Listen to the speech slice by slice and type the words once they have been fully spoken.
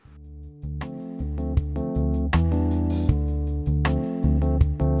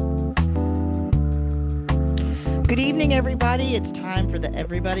Good evening, everybody. It's time for the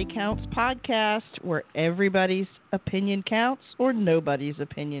Everybody Counts podcast, where everybody's opinion counts or nobody's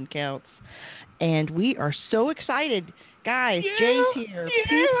opinion counts. And we are so excited. Guys, Jay's here.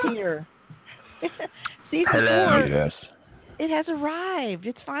 Pete's here. Season 4. Yes. It has arrived.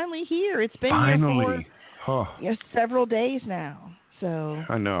 It's finally here. It's been Finally. here for several days now. So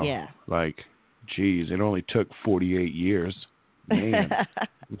I know. Yeah. Like, geez, it only took 48 years. Man.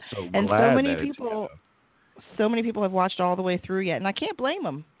 I'm so And glad so many that people, so many people have watched all the way through yet, and I can't blame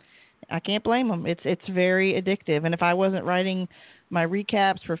them. It's very addictive. And if I wasn't writing my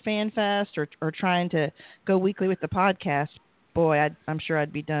recaps for FanFest or trying to go weekly with the podcast, boy, I'm sure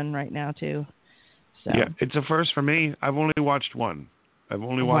I'd be done right now too. So. Yeah, it's a first for me. I've only watched one. I've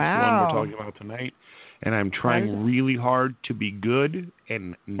only watched the one we're talking about tonight, and I'm trying really hard to be good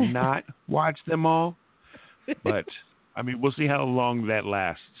and not watch them all. But I mean, we'll see how long that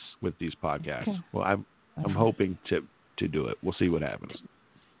lasts with these podcasts. Okay. Well, I'm hoping to do it. We'll see what happens.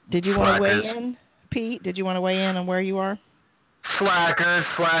 Did you want to weigh in, Pete? Did you want to weigh in on where you are? Slackers.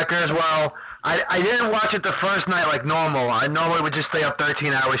 Well, I didn't watch it the first night like normal. I normally would just stay up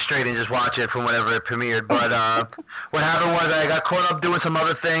 13 hours straight and just watch it from whenever it premiered. But what happened was I got caught up doing some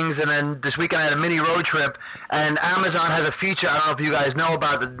other things, and then this weekend I had a mini road trip, and Amazon has a feature, I don't know if you guys know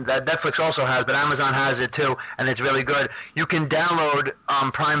about it, that Netflix also has, but Amazon has it too, and it's really good. You can download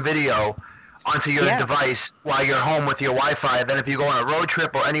Prime Video onto your device while you're home with your Wi-Fi. Then if you go on a road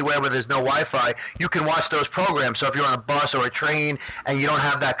trip or anywhere where there's no Wi-Fi, you can watch those programs. So if you're on a bus or a train and you don't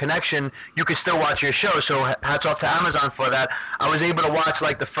have that connection, you can still watch your show. So hats off to Amazon for that. I was able to watch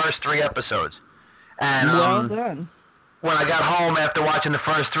like the first 3 episodes. And well done. When I got home after watching the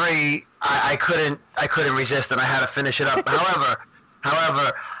first 3, I couldn't resist, and I had to finish it up.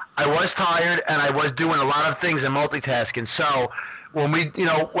 However, I was tired and I was doing a lot of things and multitasking. So when we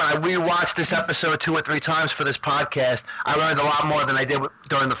watched this episode 2 or 3 times for this podcast, I learned a lot more than I did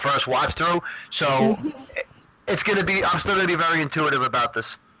during the first watch through. So I'm still going to be very intuitive about this.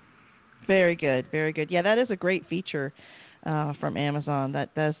 Very good, very good. Yeah, that is a great feature from Amazon.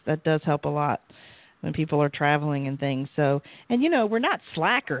 That does help a lot when people are traveling and things. So, and we're not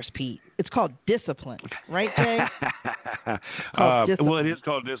slackers, Pete. It's called discipline, right, Jay? Discipline. Well, it is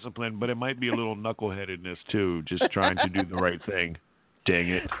called discipline, but it might be a little knuckleheadedness too, just trying to do the right thing. Dang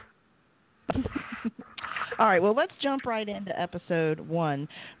it. All right, well, let's jump right into episode 1.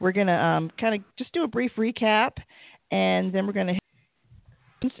 We're going to kind of just do a brief recap, and then we're going to hit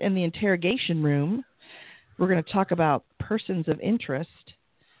in the interrogation room. We're going to talk about persons of interest.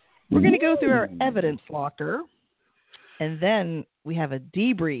 We're going to go through our evidence locker, and then we have a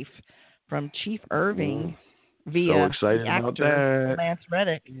debrief from Chief Irving via the actor Lance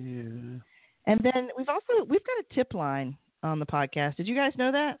Reddick. Yeah. And then we've got a tip line on the podcast. Did you guys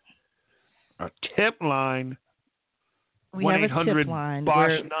know that? A tip line? We have a tip line.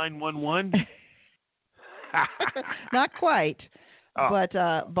 1-800-BOSH-911? Not quite, but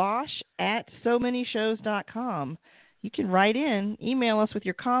Bosch at SoManyShows.com. You can write in, email us with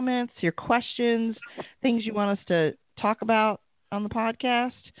your comments, your questions, things you want us to talk about on the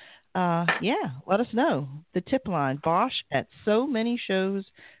podcast. Let us know. The tip line, Bosch at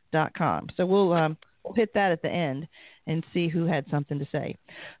SoManyShows.com. So we'll hit that at the end and see who had something to say.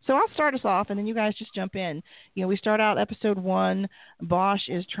 So I'll start us off, and then you guys just jump in. We start out episode 1. Bosch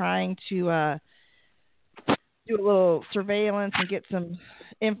is trying to do a little surveillance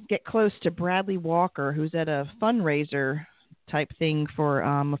and get close to Bradley Walker, who's at a fundraiser type thing for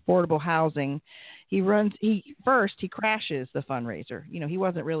affordable housing. He crashes the fundraiser. He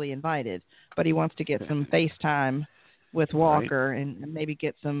wasn't really invited, but he wants to get some FaceTime with Walker and maybe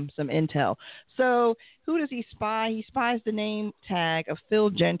get some intel. So who does he spy? He spies the name tag of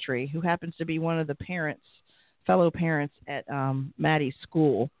Phil Gentry, who happens to be one of the fellow parents at Maddie's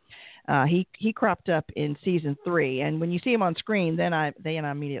school. He cropped up in season 3, and when you see him on screen, then I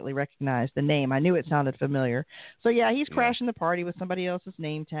immediately recognized the name. I knew it sounded familiar. So he's crashing the party with somebody else's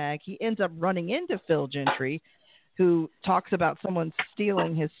name tag. He ends up running into Phil Gentry, who talks about someone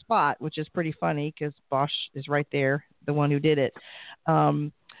stealing his spot, which is pretty funny because Bosch is right there, the one who did it.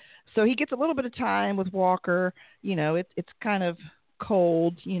 So he gets a little bit of time with Walker. It's kind of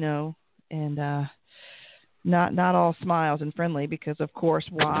cold, and not all smiles and friendly because, of course,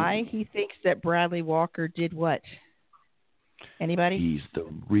 why? He thinks that Bradley Walker did what? Anybody? He's the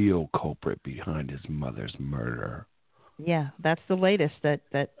real culprit behind his mother's murder. Yeah, that's the latest that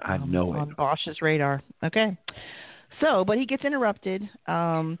I know on it. Bosch's radar. Okay. So, but he gets interrupted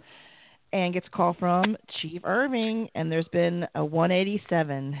and gets a call from Chief Irving, and there's been a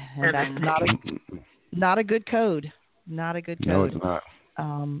 187, and that's not a good code. Not a good code. No, it's not.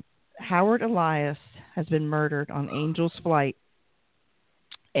 Howard Elias has been murdered on Angel's Flight.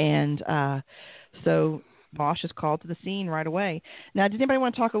 And so Bosch is called to the scene right away. Now, does anybody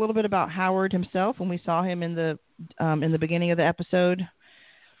want to talk a little bit about Howard himself when we saw him in the beginning of the episode?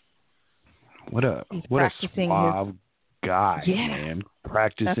 What a suave guy, man.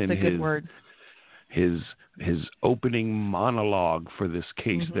 Practicing that's a good word. his opening monologue for this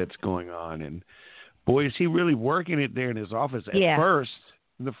case that's going on. And boy, is he really working it there in his office at first.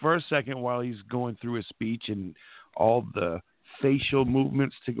 In the first second while he's going through his speech and all the facial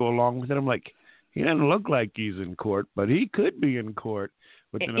movements to go along with it, I'm like, he doesn't look like he's in court, but he could be in court.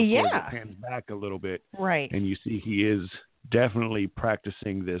 But then, of course, it pans back a little bit. Right. And you see he is definitely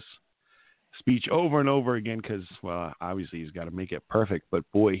practicing this speech over and over again because, well, obviously he's got to make it perfect. But,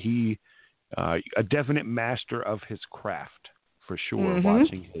 boy, he a definite master of his craft for sure,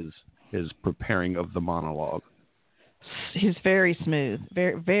 watching his preparing of the monologue. He's very smooth,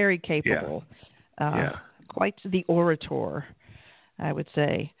 very, very capable. Quite the orator, I would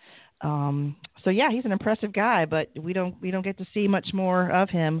say. So he's an impressive guy, but we don't get to see much more of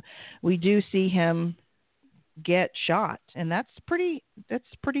him. We do see him get shot, and that's pretty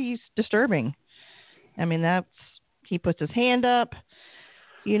disturbing. I mean, he puts his hand up,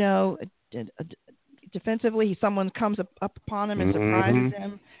 defensively. Someone comes up upon him and surprises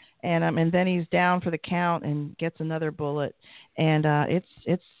him, and then he's down for the count and gets another bullet, and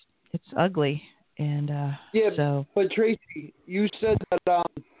it's ugly. And but Tracy, you said that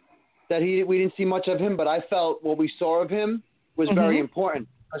we didn't see much of him, but I felt what we saw of him was very important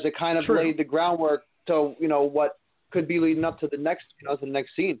because it kind of laid the groundwork to what could be leading up to the next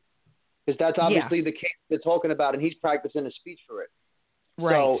scene, because that's obviously the case they're talking about, and he's practicing a speech for it.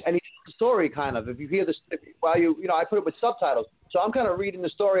 Right. So, and he's the story kind of. If you hear this, I put it with subtitles, so I'm kind of reading the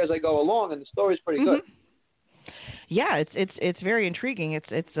story as I go along, and the story's pretty good. Yeah, it's very intriguing.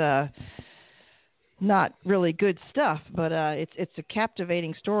 It's not really good stuff, but it's a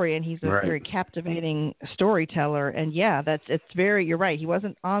captivating story, and he's a very captivating storyteller. And you're right. He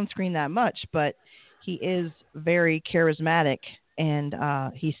wasn't on screen that much, but he is very charismatic, and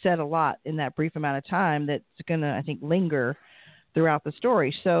he said a lot in that brief amount of time that's going to, I think, linger throughout the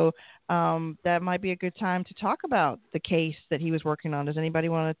story. So that might be a good time to talk about the case that he was working on. Does anybody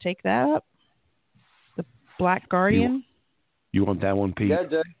want to take that up? The Black Guardian? You want that one, Pete? Yeah,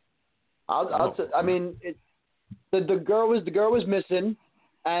 Jay. I mean, the girl was missing,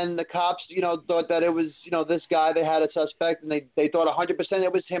 and the cops, thought that it was, this guy. They had a suspect, and they thought 100%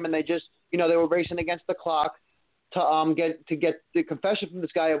 it was him, and they just, they were racing against the clock to get the confession from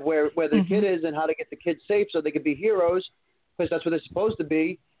this guy of where the kid is and how to get the kid safe so they could be heroes, because that's what they're supposed to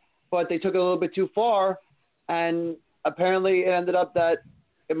be. But they took it a little bit too far, and apparently it ended up that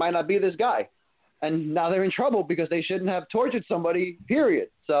it might not be this guy. And now they're in trouble because they shouldn't have tortured somebody, period.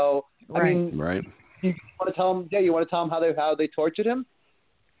 So, I mean, you want to tell them, you want to tell them how they tortured him?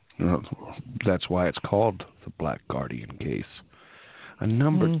 That's why it's called the Black Guardian case. A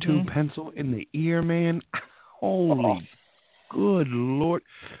number 2 pencil in the ear, man. Holy good Lord.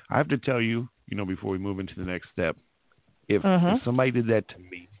 I have to tell you, before we move into the next step, if somebody did that to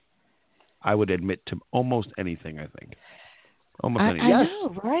me, I would admit to almost anything, I think. Almost anything. I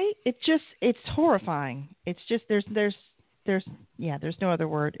know, right? It's horrifying. It's just, there's no other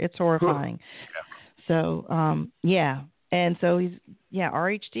word. It's horrifying. So, And so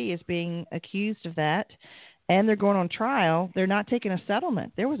RHD is being accused of that, and they're going on trial. They're not taking a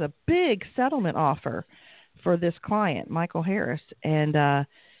settlement. There was a big settlement offer for this client, Michael Harris, and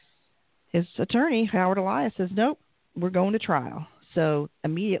his attorney, Howard Elias, says, nope, we're going to trial. So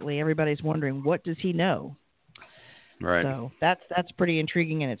immediately everybody's wondering, what does he know? Right. So that's pretty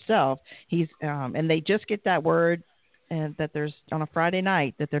intriguing in itself. He's and they just get that word and that there's on a Friday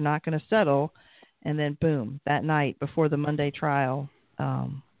night that they're not going to settle, and then boom, that night before the Monday trial,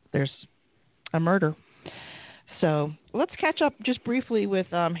 there's a murder. So let's catch up just briefly with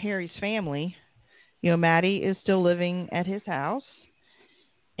Harry's family. Maddie is still living at his house,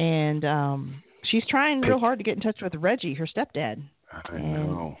 and she's trying real hard to get in touch with Reggie, her stepdad. I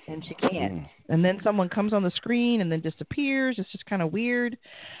know. And she can't. And then someone comes on the screen and then disappears. It's just kind of weird.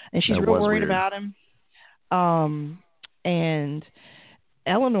 And she's real worried about him. And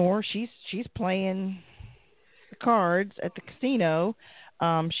Eleanor, she's playing the cards at the casino.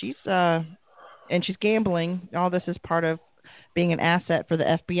 She's gambling. All this is part of being an asset for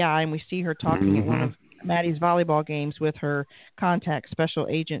the FBI. And we see her talking at one of Maddie's volleyball games with her contact, Special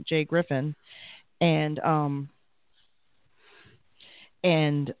Agent Jay Griffin. And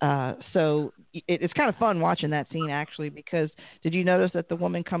And so it's kind of fun watching that scene, actually, because did you notice that the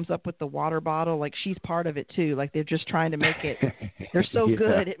woman comes up with the water bottle? Like, she's part of it, too. Like, they're just trying to make it – they're so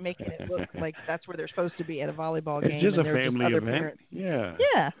good at making it look like that's where they're supposed to be at a volleyball game. It's just and a family just event. Parents.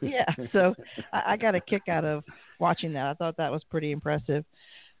 Yeah. Yeah. So I got a kick out of watching that. I thought that was pretty impressive.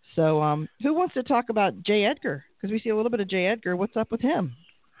 So who wants to talk about J. Edgar? Because we see a little bit of J. Edgar. What's up with him?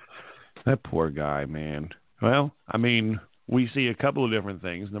 That poor guy, man. Well, I mean – we see a couple of different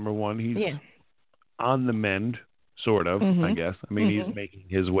things. Number one, he's on the mend, sort of, I guess. I mean, he's making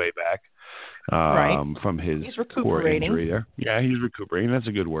his way back from his poor injury there. Yeah, he's recuperating. That's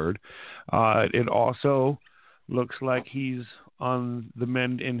a good word. It also looks like he's on the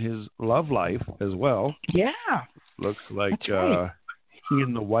mend in his love life as well. Yeah. Looks like he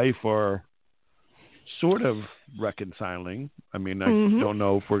and the wife are sort of reconciling. I mean, I don't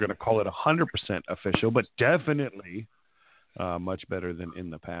know if we're going to call it 100% official, but definitely much better than in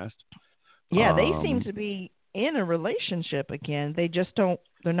the past. Yeah, they seem to be in a relationship again. They just don't.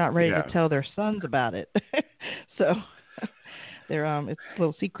 They're not ready to tell their sons about it. So they're it's a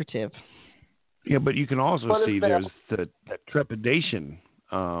little secretive. Yeah, but you can also see there's that trepidation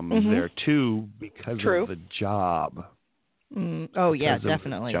there too because of the job. Oh yeah,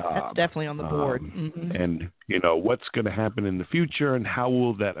 definitely. That's definitely on the board. And what's going to happen in the future, and how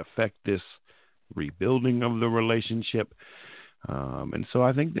will that affect this rebuilding of the relationship? And so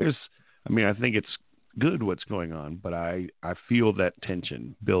I think I think it's good what's going on, but I feel that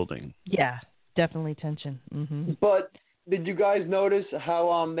tension building. Yeah, definitely tension. But did you guys notice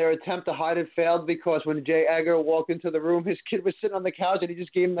how their attempt to hide it failed? Because when J. Edgar walked into the room, his kid was sitting on the couch and he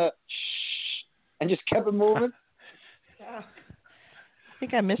just gave him the shh and just kept it moving. I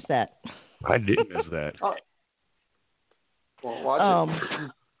think I missed that. I did miss that. Well, watch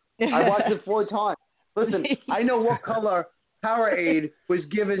it. I watched it 4 times. Listen, I know what color Powerade was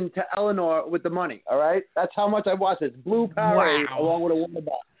given to Eleanor with the money, all right? That's how much I watched it. It's blue Powerade along with a water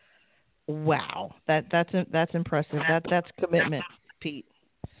bottle. Wow. That's impressive. That's commitment, Pete.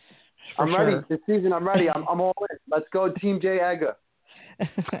 I'm ready. This season I'm ready. I'm all in. Let's go Team J. Edgar.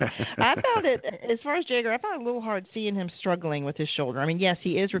 I found it, as far as J. Edgar, I found it a little hard seeing him struggling with his shoulder. I mean, yes,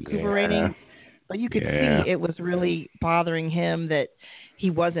 he is recuperating, but you could see it was really bothering him that he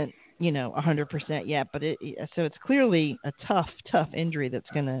wasn't 100% yet, but so it's clearly a tough injury that's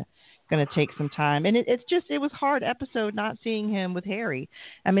gonna take some time, and it was hard episode not seeing him with Harry.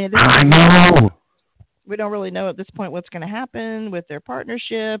 I mean, I know we don't really know at this point what's going to happen with their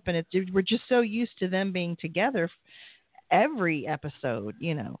partnership, and we're just so used to them being together every episode,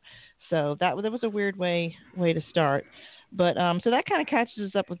 So that was a weird way to start, but so that kind of catches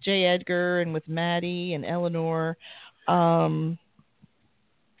us up with J. Edgar and with Maddie and Eleanor.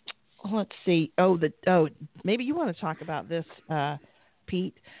 Let's see. Maybe you want to talk about this,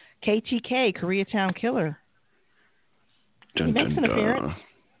 Pete. KTK, Koreatown Killer. He makes an appearance.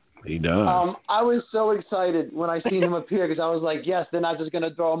 He does. I was so excited when I seen him appear because I was like, yes, they're not just going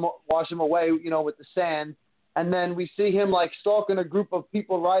to wash him away, with the sand. And then we see him like stalking a group of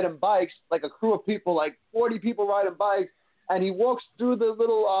people riding bikes, like a crew of people, like 40 people riding bikes. And he walks through the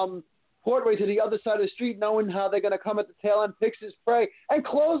little portway to the other side of the street, knowing how they're going to come at the tail end, picks his prey, and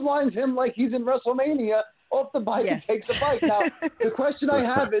clotheslines him like he's in WrestleMania off the bike and takes the bike. Now, the question I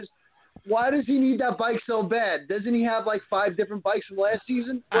have is, why does he need that bike so bad? Doesn't he have like 5 different bikes from last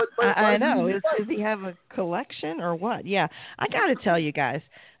season? I know. Does he have a collection or what? Yeah. I got to tell you guys,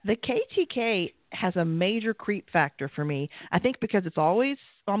 the KTK has a major creep factor for me. I think because it's always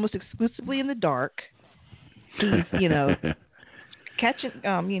almost exclusively in the dark. He's,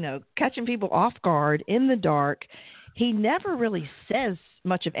 catching people off guard in the dark. He never really says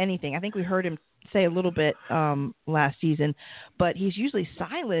much of anything. I think we heard him say a little bit last season, but he's usually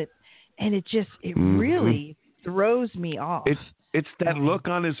silent, and it really throws me off. It's that look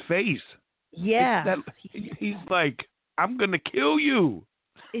on his face. Yeah. He's like, I'm going to kill you.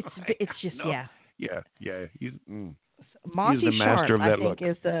 It's just, Yeah. He's Monty the master Sharp, of that I think,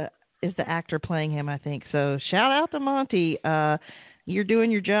 look. is the actor playing him, I think. So shout out to Monty. You're doing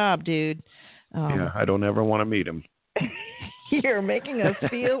your job, dude. I don't ever want to meet him. You're making us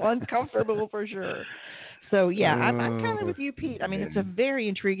feel uncomfortable for sure. So, yeah, I'm kind of with you, Pete. I mean, it's a very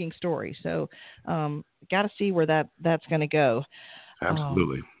intriguing story. So, got to see where that's going to go.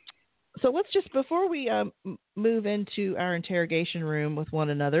 Absolutely. So let's just, before we move into our interrogation room with one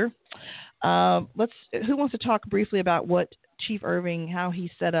another, who wants to talk briefly about what Chief Irving, how he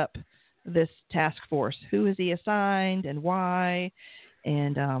set up this task force? Who is he assigned and why?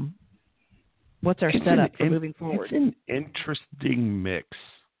 And what's our setup for moving forward? It's an interesting mix.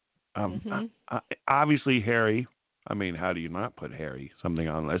 Obviously, Harry I mean, how do you not put Harry something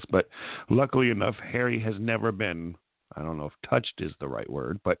on the list? But luckily enough, Harry has never been, I don't know if touched is the right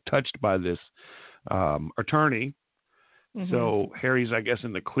word, but touched by this attorney. Mm-hmm. So Harry's, I guess,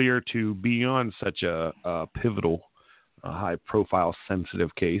 in the clear to be on such a pivotal, high-profile,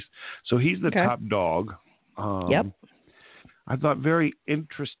 sensitive case. So he's the top dog. Yep. I thought very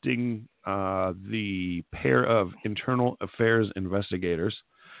interesting the pair of internal affairs investigators.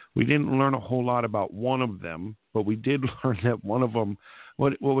 We didn't learn a whole lot about one of them, but we did learn that one of them,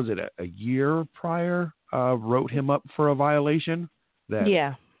 what was it, a year prior, wrote him up for a violation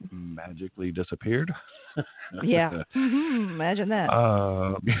that magically disappeared. Yeah. Mm-hmm. Imagine that.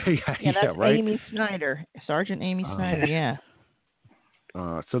 That's right. Amy Snyder, Sergeant Amy Snyder. Yeah.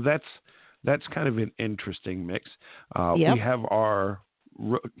 So that's kind of an interesting mix. We have our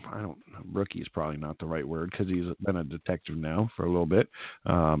rookie is probably not the right word because he's been a detective now for a little bit.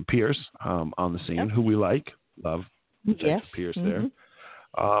 Pierce on the scene, who we love Detective Pierce there,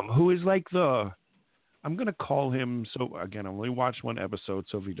 who is like I'm going to call him, so again, I've only watched one episode,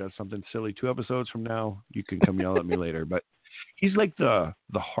 so if he does something silly 2 episodes from now, you can come yell at me later, but he's like the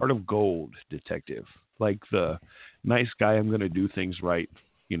heart of gold detective, like the nice guy, I'm going to do things right,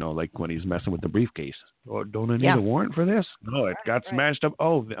 like when he's messing with the briefcase. Oh, don't I need a warrant for this? No, it got smashed up.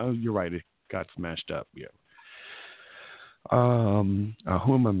 Oh, you're right, it got smashed up, yeah. Who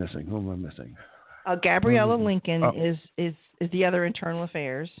am I missing? Gabriella Lincoln is the other internal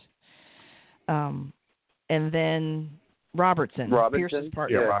affairs. And then Robertson. Pierce's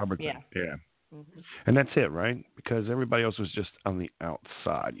partner. Yeah, Robertson. Yeah. Mm-hmm. And that's it, right? Because everybody else was just on the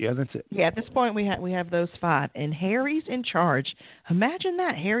outside. Yeah, that's it. Yeah, at this point we have those 5, and Harry's in charge. Imagine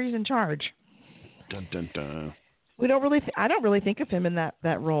that, Harry's in charge. Dun dun dun. We don't really. I don't really think of him in that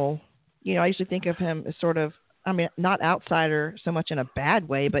role. I usually think of him as sort of. I mean, not outsider so much in a bad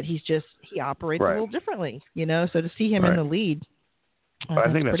way, but he operates a little differently. So to see him in the lead. But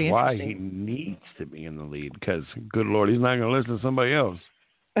I think that's why he needs to be in the lead, because, good Lord, he's not going to listen to somebody else.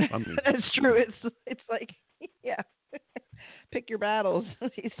 I mean, that's true. It's like, pick your battles.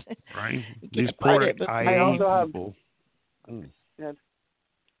 Right? These poor IA people.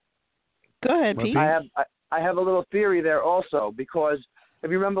 Go ahead, Pete. I have a little theory there also, because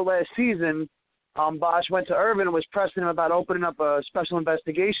if you remember last season, Bosch went to Irvin and was pressing him about opening up a special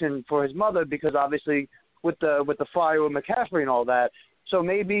investigation for his mother, because obviously with the fire with McCaffrey and all that. So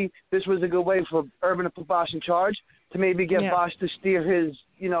maybe this was a good way for Irvin to put Bosch in charge, to maybe get Bosch to steer his,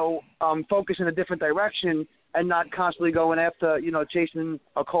 focus in a different direction and not constantly going after, chasing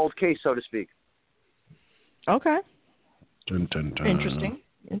a cold case, so to speak. Okay. Dun, dun, dun.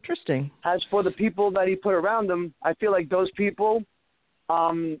 Interesting. As for the people that he put around him, I feel like those people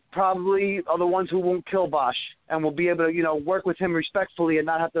probably are the ones who won't kill Bosch and will be able to, work with him respectfully and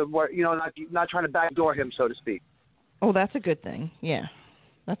not have to work, not trying to backdoor him, so to speak. Oh, that's a good thing. Yeah,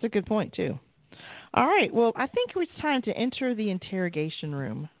 that's a good point too. All right. Well, I think it's time to enter the interrogation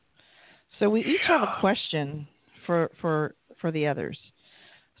room. So we each have a question for the others.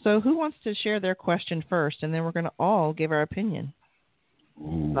 So who wants to share their question first, and then we're going to all give our opinion.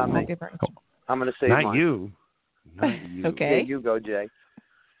 Not me. I'm going to say not mine. you. Not you. Okay. Yeah, you go, Jay.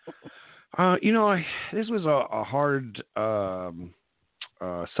 This was a hard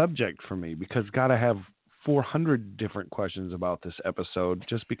subject for me, because gotta have 400 different questions about this episode,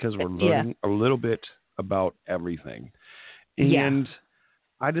 just because we're learning a little bit about everything. And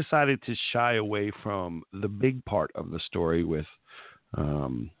I decided to shy away from the big part of the story with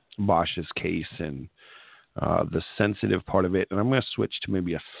Bosch's case and the sensitive part of it, and I'm going to switch to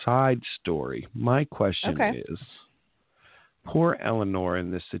maybe a side story. My question is, poor Eleanor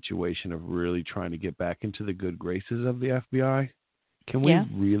in this situation of really trying to get back into the good graces of the FBI. Can we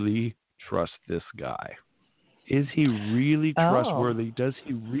really trust this guy? Is he really trustworthy? Does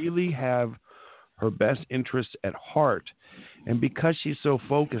he really have her best interests at heart? And because she's so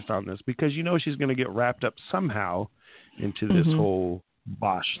focused on this, because she's going to get wrapped up somehow into this whole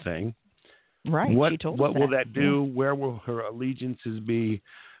Bosch thing. Right. What will that do? Yeah. Where will her allegiances be?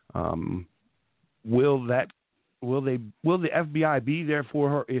 Will the FBI be there for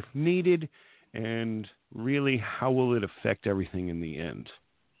her if needed? And really, how will it affect everything in the end?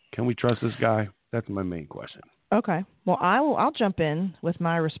 Can we trust this guy? That's my main question. Okay. Well, I'll jump in with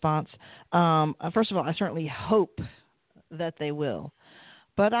my response. First of all, I certainly hope that they will.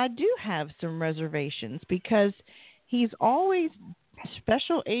 But I do have some reservations, because he's always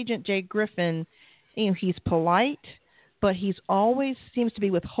Special Agent Jay Griffin. He's polite, but he's always seems to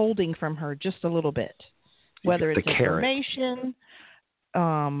be withholding from her just a little bit, whether it's information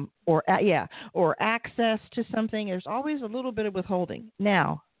or access to something. There's always a little bit of withholding.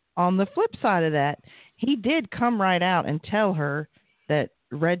 Now, on the flip side of that, he did come right out and tell her that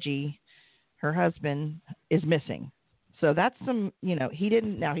Reggie, her husband, is missing. So that's some, he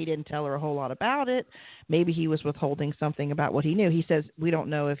didn't tell her a whole lot about it. Maybe he was withholding something about what he knew. He says, we don't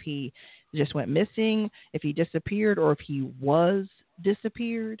know if he just went missing, if he disappeared, or if he was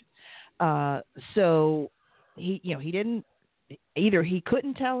disappeared. So he didn't, either he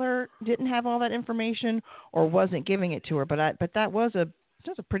couldn't tell her, didn't have all that information, or wasn't giving it to her. But that was a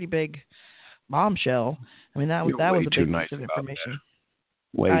pretty big bombshell. I mean, that was a big piece of information.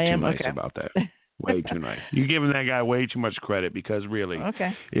 Way too nice about that. Way too nice. You're giving that guy way too much credit, because really,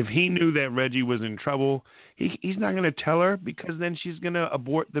 if he knew that Reggie was in trouble, he's not going to tell her, because then she's going to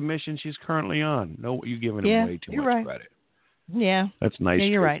abort the mission she's currently on. No, you're giving him way too much credit. Yeah. That's nice. Yeah,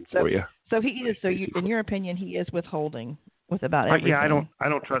 you're right. For you. So he is. So in your opinion, he is withholding with about everything. Yeah, I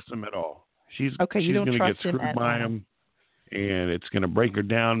don't trust him at all. She's you don't going to trust get screwed by him, and it's going to break her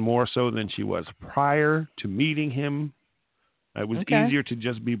down more so than she was prior to meeting him. It was easier to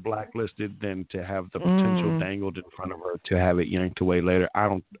just be blacklisted than to have the potential dangled in front of her to have it yanked away later. I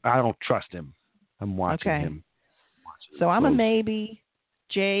don't trust him. I'm watching him. So I'm a maybe.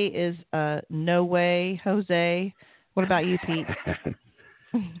 Jay is a no way. Jose, what about you, Pete?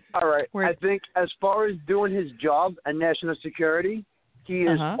 All right. I think as far as doing his job and national security, he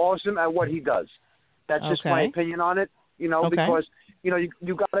is awesome at what he does. That's just my opinion on it. Because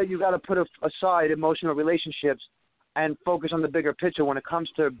you gotta put aside emotional relationships and focus on the bigger picture when it comes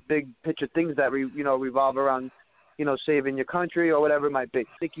to big picture things that revolve around saving your country or whatever it might be.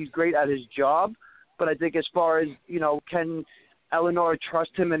 I think he's great at his job, but I think as far as can Eleanor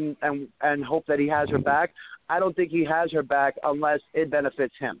trust him and hope that he has her back? I don't think he has her back unless it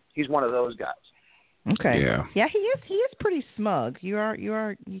benefits him. He's one of those guys. Okay. Yeah, he is pretty smug. You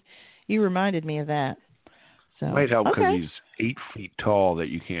reminded me of that. So, might help because he's 8 feet tall that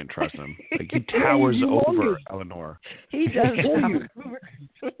you can't trust him. Like, he towers over Eleanor. He does.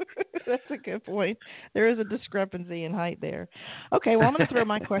 That's a good point. There is a discrepancy in height there. Okay, well, I'm going to throw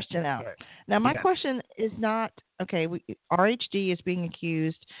my question out. Now, my question is not, RHD is being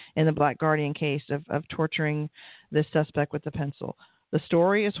accused in the Black Guardian case of torturing this suspect with the pencil. The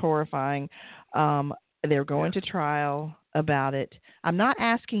story is horrifying. They're going to trial about it. I'm not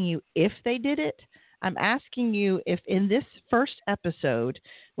asking you if they did it. I'm asking you if in this first episode,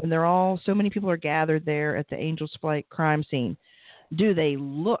 when so many people are gathered there at the Angel's Flight crime scene, do they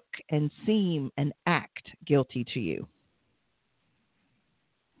look and seem and act guilty to you?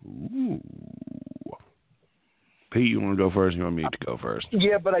 Ooh. Pete, you want to go first? You want me to go first?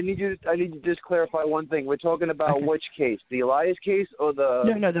 Yeah, but I need you to just clarify one thing. We're talking about which case, the Elias case or the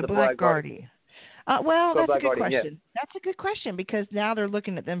the Black Guardian. Well, that's a good question. Yeah. That's a good question, because now they're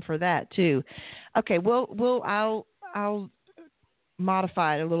looking at them for that too. Okay, I'll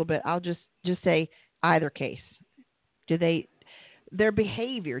modify it a little bit. I'll just say either case. Their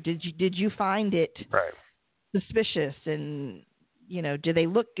behavior? Did you find it suspicious? And do they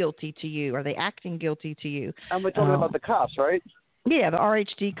look guilty to you? Are they acting guilty to you? And we're talking about the cops, right? Yeah, the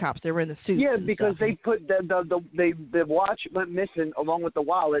RHD cops. They were in the suits. Yeah, because they put the watch went missing along with the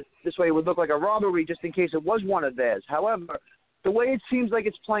wallet. This way, it would look like a robbery, just in case it was one of theirs. However, the way it seems like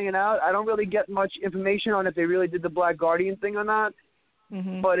it's playing out, I don't really get much information on if they really did the Black Guardian thing or not.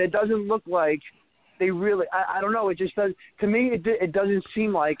 Mm-hmm. But it doesn't look like they really. I don't know. It just does. To me, it doesn't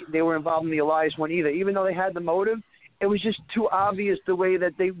seem like they were involved in the Elias one either. Even though they had the motive, it was just too obvious the way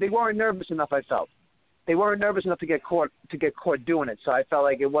that they weren't nervous enough. I felt. They weren't nervous enough to get caught doing it, so I felt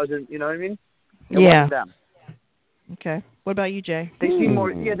like it wasn't, you know what I mean? It wasn't them. Okay. What about you, Jay? They seem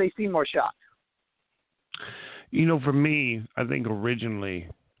more. Yeah, they seem more shocked. For me, I think originally,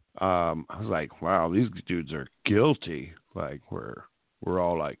 I was like, wow, these dudes are guilty. Like we're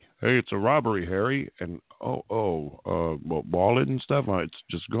all like, hey, it's a robbery, Harry, and wallet and stuff. It's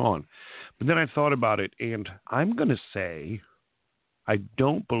just gone. But then I thought about it, and I'm gonna say, I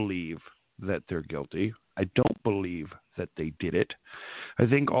don't believe that they're guilty. I don't believe that they did it. I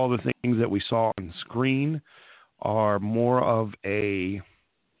think all the things that we saw on screen are more of in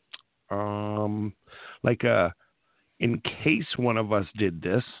case one of us did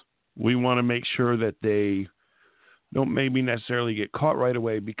this, we want to make sure that they don't maybe necessarily get caught right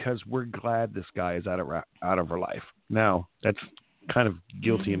away, because we're glad this guy is out of her life. Now, that's kind of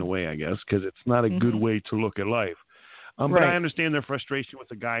guilty in a way, I guess, because it's not a good way to look at life. But I understand their frustration with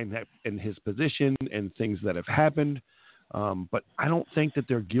the guy in his position and things that have happened. But I don't think that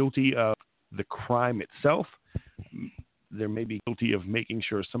they're guilty of the crime itself. They may be guilty of making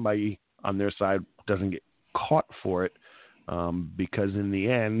sure somebody on their side doesn't get caught for it. Because in the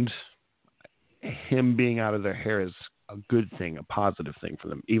end, him being out of their hair is a good thing, a positive thing for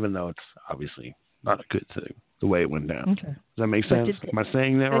them, even though it's obviously not a good thing the way it went down. Okay. Does that make sense? Am I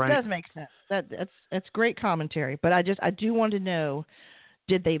saying that right? It does make sense. That's great commentary. But I do want to know,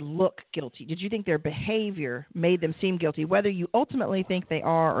 did they look guilty? Did you think their behavior made them seem guilty, whether you ultimately think they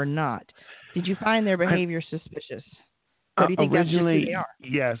are or not? Did you find their behavior suspicious? Or do you think originally, that's just who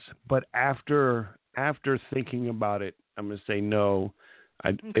they are? Yes, but after thinking about it, I'm going to say no.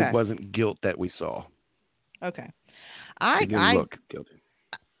 It wasn't guilt that we saw. Okay. It didn't look guilty.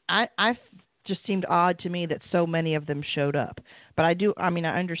 I just seemed odd to me that so many of them showed up. But I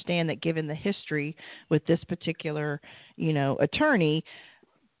understand that given the history with this particular, attorney,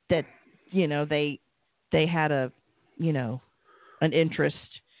 that, they had an interest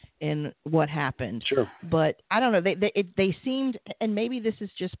in what happened. Sure. But I don't know. They seemed, and maybe this is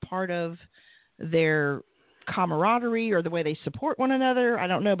just part of their camaraderie or the way they support one another. I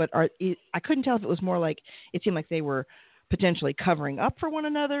don't know, but I couldn't tell if it was more like it seemed like they were potentially covering up for one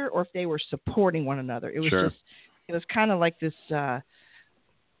another or if they were supporting one another. It was it was kind of like this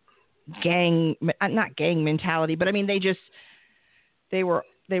gang, not gang mentality, but I mean, they were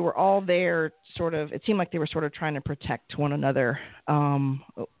all there sort of, it seemed like they were sort of trying to protect one another,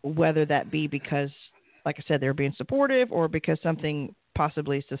 whether that be because, like I said, they were being supportive or because something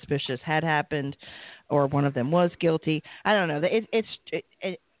possibly suspicious had happened or one of them was guilty. I don't know.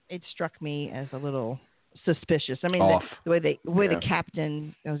 It struck me as a little suspicious. I mean, the way the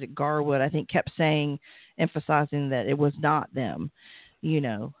captain, was it Garwood, I think, kept emphasizing that it was not them,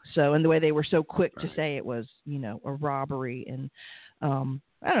 so, and the way they were so quick to say it was, a robbery. And,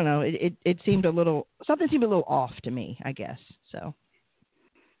 I don't know, it seemed something seemed a little off to me, I guess. So,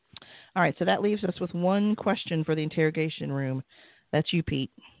 all right. So that leaves us with one question for the interrogation room. That's you, Pete.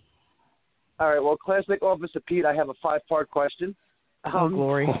 All right. Well, classic Officer Pete, I have a 5-part question.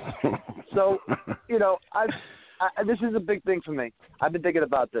 Glory. So, this is a big thing for me. I've been thinking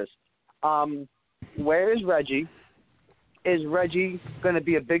about this. Where is Reggie? Is Reggie going to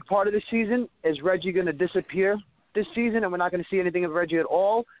be a big part of the season? Is Reggie going to disappear this season and we're not going to see anything of Reggie at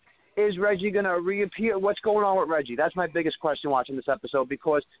all? Is Reggie going to reappear? What's going on with Reggie? That's my biggest question watching this episode,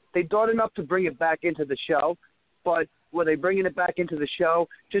 because they thought enough to bring it back into the show, but were they bringing it back into the show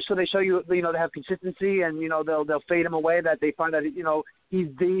just so they show you, they have consistency and, they'll fade him away, that they find that, he's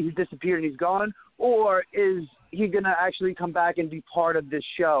disappeared and he's gone? Or is he going to actually come back and be part of this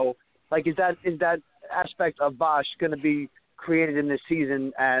show? Like, is that aspect of Bosch going to be created in this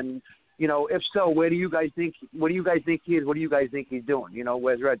season? And, if so, what do you guys think he is? What do you guys think he's doing?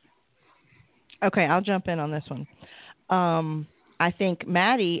 Where's Reggie? Okay, I'll jump in on this one. I think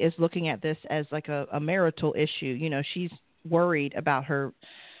Maddie is looking at this as like a marital issue. She's worried about her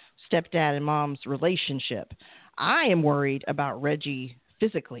stepdad and mom's relationship. I am worried about Reggie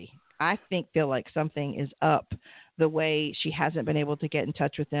physically. I feel like something is up the way she hasn't been able to get in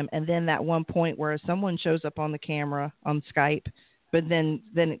touch with them. And then that one point where someone shows up on the camera on Skype, but then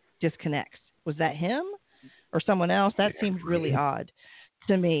it disconnects. Was that him or someone else? That seems really odd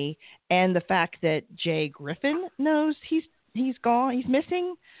to me. And the fact that Jay Griffin knows he's gone, he's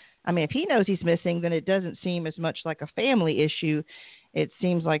missing. I mean, if he knows he's missing, then it doesn't seem as much like a family issue. It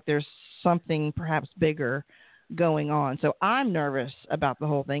seems like there's something perhaps bigger going on. So I'm nervous about the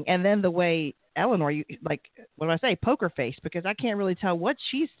whole thing. And then the way Eleanor, poker face, because I can't really tell what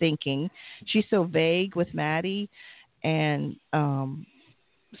she's thinking. She's so vague with Maddie. And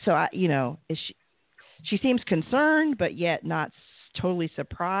so she seems concerned, but yet not totally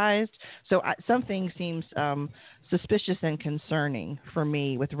surprised. So something seems suspicious and concerning for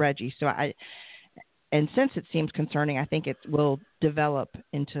me with Reggie. So and since it seems concerning, I think it will develop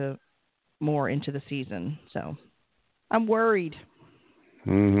into the season. So I'm worried.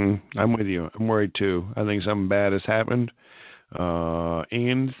 I'm with you. I'm worried too. I think something bad has happened.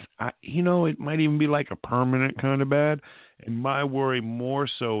 And it might even be like a permanent kind of bad. And my worry more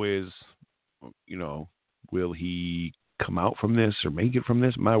so is, will he come out from this or make it from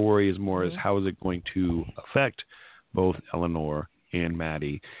this? My worry is more is how is it going to affect both Eleanor and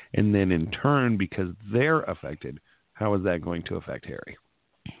Maddie? And then in turn, because they're affected, how is that going to affect Harry?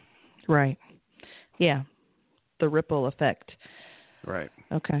 Right. Yeah. The ripple effect. Right.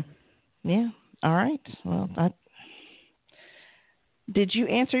 Okay. Yeah. All right. Well, did you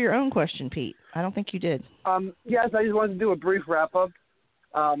answer your own question, Pete? I don't think you did. Yes, I just wanted to do a brief wrap-up.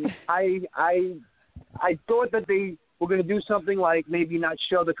 I thought that they were going to do something like maybe not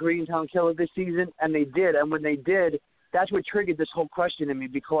show the Koreatown Killer this season, and they did. And when they did, that's what triggered this whole question in me,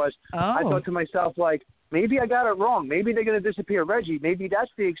 because I thought to myself, like, maybe I got it wrong. Maybe they're going to disappear Reggie. Maybe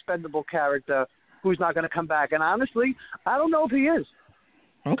that's the expendable character who's not going to come back. And honestly, I don't know if he is.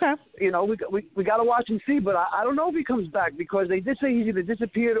 Okay. You know, we got to watch and see, but I don't know if he comes back because they did say he's either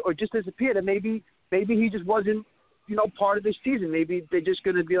disappeared or just disappeared, and maybe he just wasn't, you know, part of this season. Maybe they're just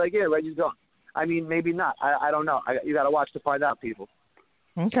going to be like, yeah, Reggie's gone. I mean, maybe not. I don't know. You got to watch to find out, people.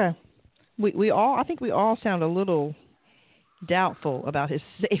 Okay. I think we all sound a little doubtful about his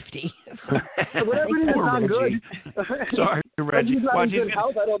safety. Whatever it is, it's not good. Sorry, Reggie. He's not in good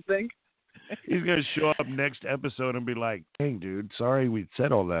health, I don't think. He's going to show up next episode and be like, dang, dude, sorry we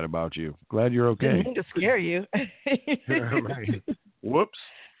said all that about you. Glad you're okay. Didn't mean to scare you. Right. Whoops.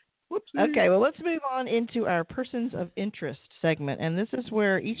 Okay, well, let's move on into our Persons of Interest segment. And this is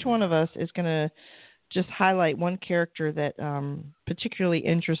where each one of us is going to just highlight one character that particularly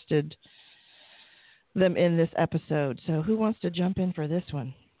interested them in this episode. So who wants to jump in for this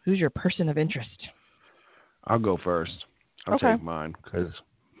one? Who's your person of interest? I'll go first. I'll take mine because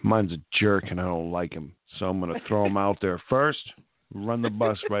mine's a jerk and I don't like him. So I'm going to throw him out there first, run the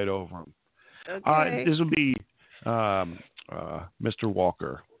bus right over him. Okay. This will be Mr.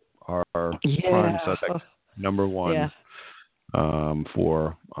 Walker, our prime suspect, number one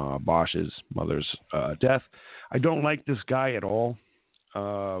for Bosch's mother's death. I don't like this guy at all.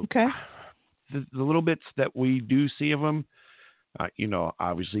 Okay. The little bits that we do see of him, you know,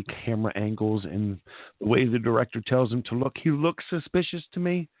 obviously camera angles and the way the director tells him to look, he looks suspicious to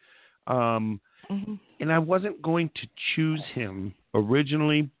me. And I wasn't going to choose him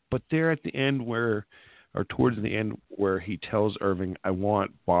originally, but there at the end towards the end where he tells Irving, I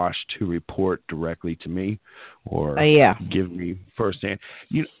want Bosch to report directly to me or give me firsthand.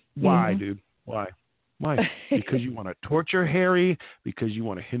 You know, why, dude? Why? Because you want to torture Harry, because you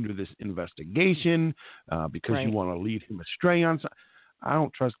want to hinder this investigation, because you want to lead him astray on something. I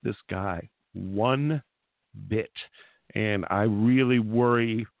don't trust this guy one bit. And I really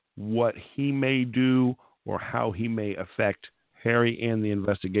worry what he may do or how he may affect Harry and the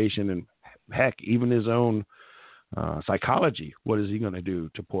investigation and, heck, even his own psychology. What is he going to do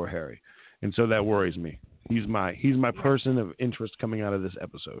to poor Harry? And so that worries me. He's my person of interest coming out of this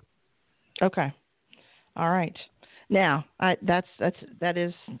episode. Okay. All right. Now, that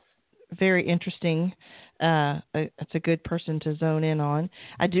is very interesting. It's a good person to zone in on.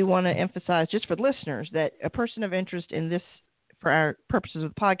 I do want to emphasize, just for listeners, that a person of interest in this, for our purposes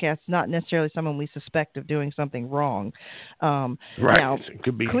of the podcast, is not necessarily someone we suspect of doing something wrong. Right. Now, it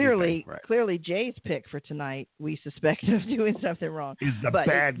could be clearly, anything. Right. clearly, Jay's pick for tonight, we suspect of doing something wrong. Is the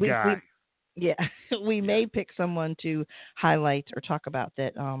bad guy. We may pick someone to highlight or talk about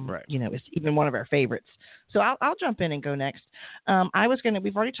that, you know, is even one of our favorites. So I'll jump in and go next.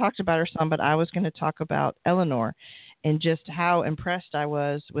 We've already talked about her some, but I was going to talk about Eleanor and just how impressed I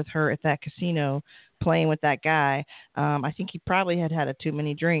was with her at that casino playing with that guy. I think he probably had too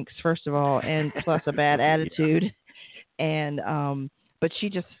many drinks, first of all, and plus a bad attitude. And, but she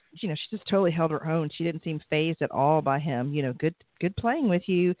just totally held her own. She didn't seem fazed at all by him. You know, good playing with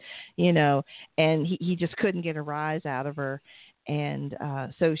you, you know, and he just couldn't get a rise out of her. And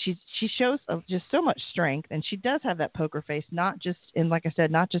so she shows just so much strength, and she does have that poker face, not just in, like I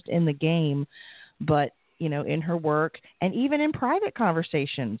said, not just in the game, but, you know, in her work and even in private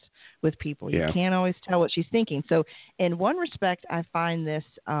conversations with people. You can't always tell what she's thinking. So in one respect, I find this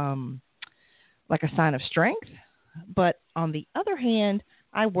like a sign of strength. But on the other hand,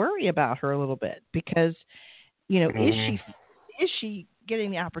 I worry about her a little bit because, you know, is she getting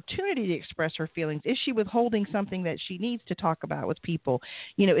the opportunity to express her feelings? Is she withholding something that she needs to talk about with people?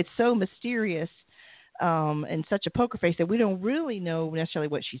 You know, it's so mysterious and such a poker face that we don't really know necessarily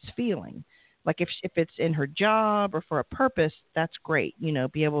what she's feeling. Like if it's in her job or for a purpose, that's great. You know,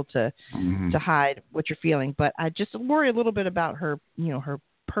 be able to hide what you're feeling. But I just worry a little bit about her, you know, her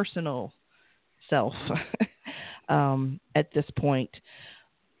personal self at this point.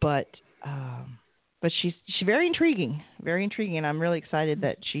 But she's very intriguing, and I'm really excited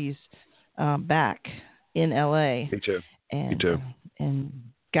that she's back in LA. Me too. And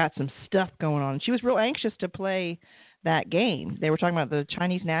got some stuff going on. She was real anxious to play that game. They were talking about the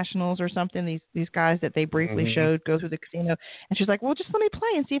Chinese nationals or something. These guys that they briefly showed go through the casino, and she's like, "Well, just let me play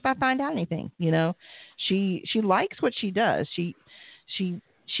and see if I find out anything." You know, she likes what she does. She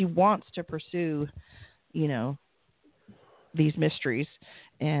wants to pursue, you know, these mysteries,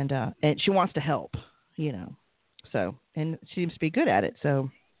 and she wants to help, you know. So, and she seems to be good at it. So,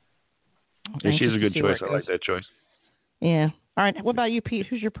 yeah, she's a good choice. I like that choice. Yeah. All right. What about you, Pete?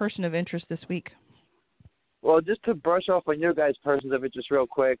 Who's your person of interest this week? Well, just to brush off on your guys' persons of interest real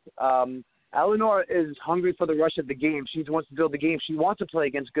quick, Eleanor is hungry for the rush of the game. She wants to build the game. She wants to play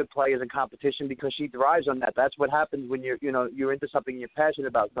against good players in competition because she thrives on that. That's what happens when you're into something and you're passionate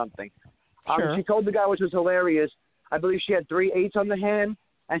about something. Sure. She told the guy, which was hilarious, I believe she had 3 8s on the hand,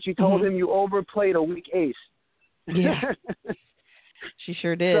 and she told him, "You overplayed a weak ace." Yeah. She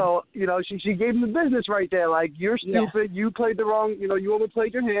sure did. So, she gave him the business right there. Like, you're stupid. You played the wrong, you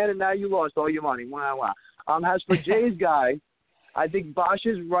overplayed your hand, and now you lost all your money. Wow, wow. As for Jay's guy, I think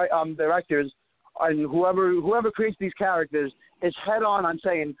Bosch's directors and whoever creates these characters is head on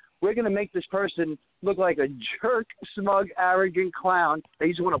saying, we're going to make this person look like a jerk, smug, arrogant clown that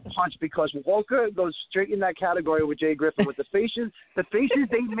you just want to punch, because Walker goes straight in that category with Jay Griffin with the faces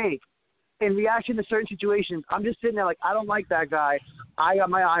they make in reaction to certain situations. I'm just sitting there like, I don't like that guy. I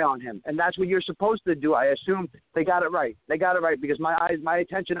got my eye on him. And that's what you're supposed to do. I assume they got it right. They got it right, because my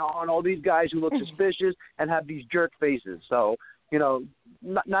attention on all these guys who look suspicious and have these jerk faces. So, not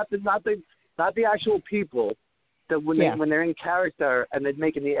the actual people that when they're in character and they're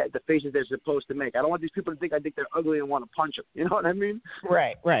making the faces they're supposed to make. I don't want these people to think I think they're ugly and want to punch them. You know what I mean?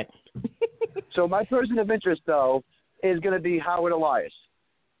 Right. So my person of interest, though, is going to be Howard Elias.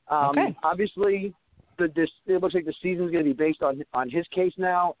 Obviously, it looks like the season's going to be based on his case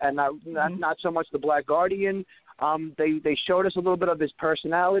now, and not so much the Black Guardian. They showed us a little bit of his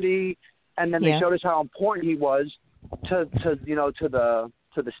personality, and then they showed us how important he was to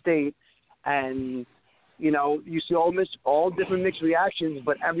the state, and you see all different mixed reactions,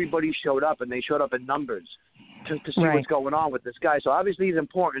 but everybody showed up, and they showed up in numbers to see what's going on with this guy. So obviously he's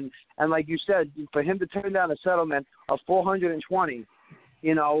important, and like you said, for him to turn down a settlement of $420,000,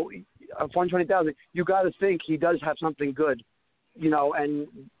 you got to think he does have something good, and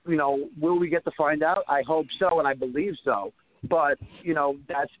will we get to find out? I hope so, and I believe so. But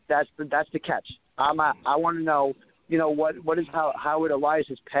that's the catch. I want to know, what is Howard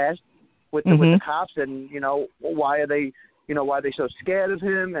Elias's past with the cops, and why are they so scared of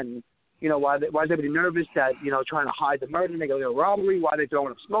him, and why is everybody nervous that trying to hide the murder, they go robbery, why are they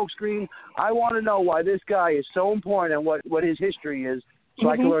throwing up smoke screen? I want to know why this guy is so important and what his history is, so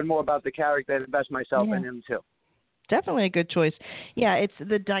I can learn more about the character and invest myself in him too. Definitely a good choice. Yeah, it's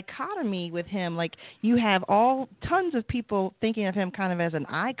the dichotomy with him. Like, you have tons of people thinking of him kind of as an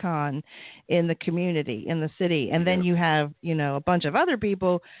icon in the community, in the city. And then you have, a bunch of other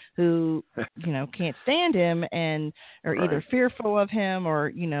people who, can't stand him and are either fearful of him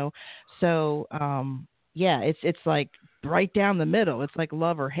or, so, it's like right down the middle. It's like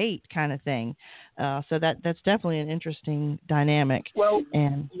love or hate kind of thing. So that's definitely an interesting dynamic. Well,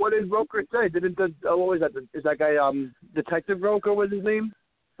 and what did Roker say? What was that? Is that guy Detective Roker was his name?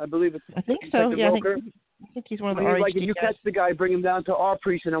 I believe it's. I think Detective so. Yeah, Roker. I think he's one of the RHD like, if you catch the guy, bring him down to our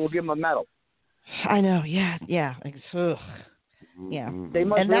precinct and we'll give him a medal. I know. Yeah. Yeah. They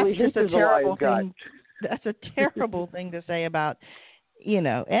must and really that's just a terrible guy. thing. That's a terrible thing to say about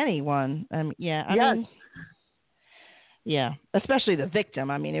anyone. I mean, yeah, especially the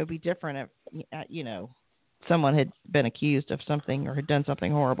victim. I mean, it would be different if, someone had been accused of something or had done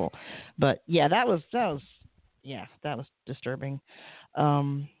something horrible. But yeah, that was disturbing.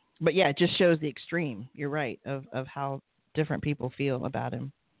 But yeah, it just shows the extreme. You're right of how different people feel about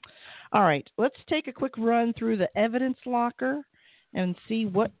him. All right, let's take a quick run through the evidence locker and see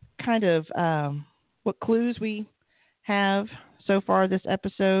what kind of what clues we have so far this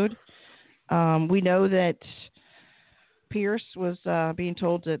episode. We know that Pierce was being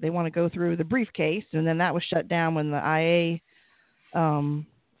told that they want to go through the briefcase, and then that was shut down when the IA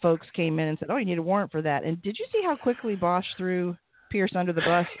folks came in and said, "Oh, you need a warrant for that." And did you see how quickly Bosch threw Pierce under the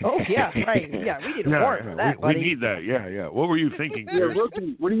bus? Oh yeah, right. Yeah, we need a warrant for that, buddy. We need that. Yeah. What were you thinking?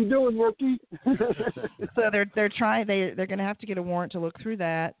 Rookie, what are you doing, rookie? So they're trying. They're going to have to get a warrant to look through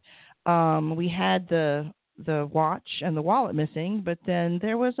that. We had the watch and the wallet missing, but then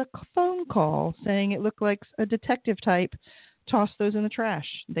there was a phone call saying it looked like a detective type tossed those in the trash.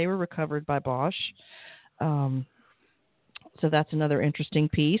 They were recovered by Bosch. So that's another interesting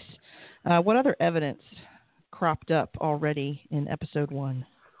piece. What other evidence cropped up already in episode 1?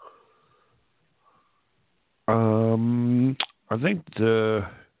 I think the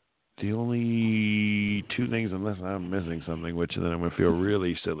only two things, unless I'm missing something, which then I'm going to feel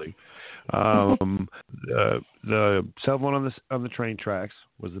really silly. The cell phone on the train tracks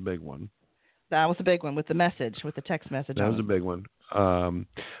was the big one. That was the big one with the text message. That was a big one.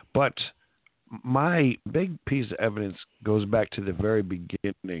 But my big piece of evidence goes back to the very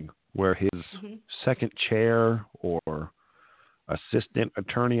beginning, where his second chair or assistant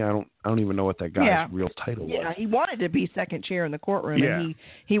attorney, I don't even know what that guy's real title was. Yeah, he wanted to be second chair in the courtroom, and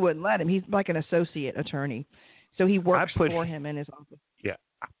he wouldn't let him. He's like an associate attorney, so he works for him in his office. Yeah,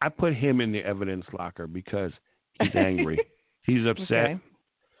 I put him in the evidence locker because he's angry. He's upset. Okay.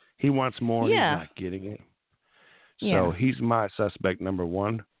 He wants more, and he's not getting it. So he's my suspect number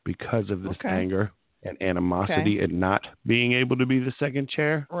 1 because of this anger. and animosity at not being able to be the second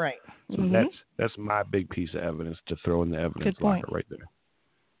chair. Right. So that's my big piece of evidence to throw in the evidence locker right there.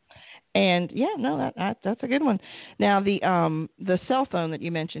 And that's a good one. Now the cell phone that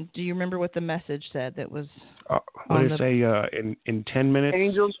you mentioned, do you remember what the message said that was? What did it say? In 10 minutes.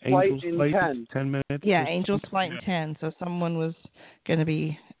 Angel's flight in 10 minutes. Yeah, Angel's flight in 10. So someone was going to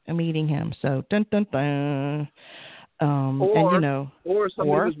be meeting him. So dun dun dun. Or somebody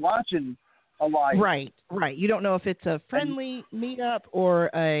was watching a live. Right. You don't know if it's a friendly meetup or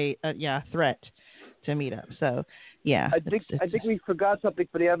a threat to meet up. So yeah, I think we forgot something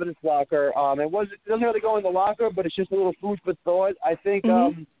for the evidence locker. It doesn't really go in the locker, but it's just a little food for thought. I think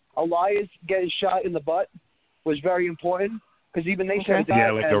Elias getting shot in the butt was very important because even they said that.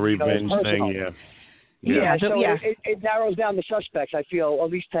 Yeah, like a revenge thing. Yeah. It narrows down the suspects. I feel at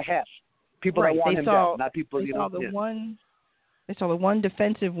least to half people that want him down, not people. They saw the one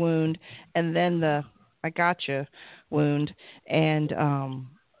defensive wound and then the I gotcha wound, and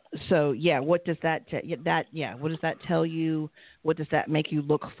so what does that what does that tell you? What does that make you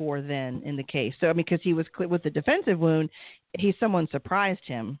look for then in the case? So I mean, because he was with the defensive wound, someone surprised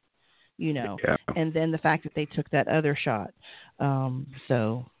him, and then the fact that they took that other shot.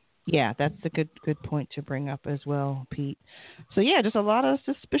 So yeah, that's a good point to bring up as well, Pete. So yeah, just a lot of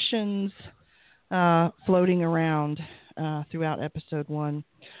suspicions floating around throughout episode 1.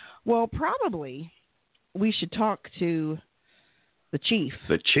 Well, probably we should talk to the chief.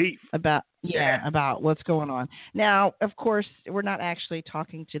 About what's going on. Now, of course, we're not actually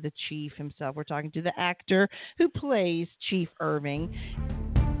talking to the chief himself. We're talking to the actor who plays Chief Irving.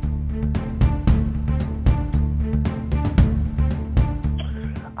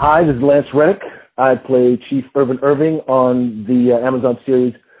 Hi, this is Lance Reddick. I play Chief Irvin Irving on the Amazon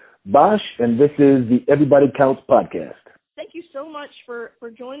series Bosch, and this is the Everybody Counts podcast. Thank you so much for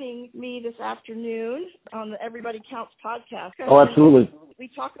joining me this afternoon on the Everybody Counts podcast. Oh, absolutely. We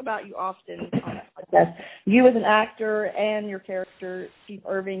talk about you often on that podcast. You as an actor and your character, Chief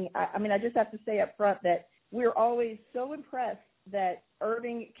Irving. I mean, I just have to say up front that we're always so impressed that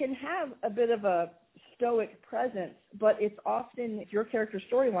Irving can have a bit of a stoic presence, but it's often your character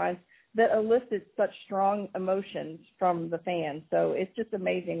storylines that elicit such strong emotions from the fans. So it's just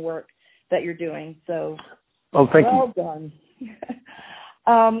amazing work that you're doing. So thank you. Well done.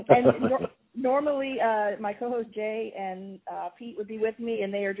 And normally my co-host Jay and Pete would be with me,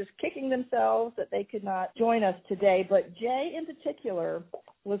 and they are just kicking themselves that they could not join us today. But Jay in particular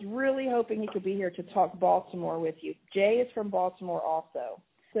was really hoping he could be here to talk Baltimore with you. Jay is from Baltimore also.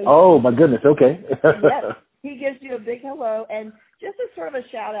 So my goodness, okay. Yes, he gives you a big hello. And just as sort of a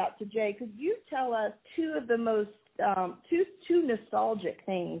shout-out to Jay, could you tell us two of the most two nostalgic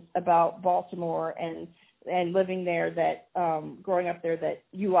things about Baltimore and living there that growing up there that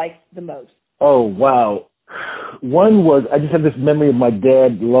you liked the most? Oh, wow. One was I just have this memory of my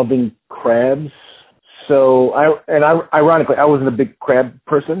dad loving crabs. So ironically, I wasn't a big crab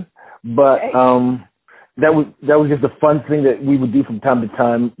person, but that was just a fun thing that we would do from time to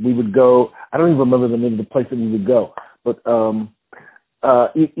time. We would go. I don't even remember the name of the place that we would go, but either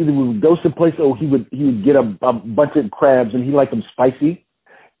we would go someplace or he would get a bunch of crabs, and he liked them spicy,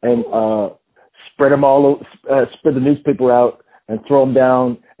 and spread them spread the newspaper out and throw them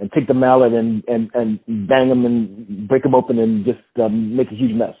down and take the mallet and bang them and break them open and just make a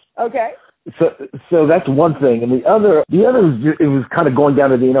huge mess. Okay. So that's one thing, and the other it was kind of going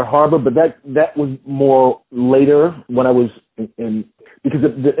down to the Inner Harbor, but that was more later when I was in because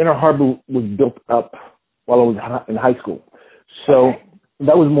the Inner Harbor was built up while I was in high school. So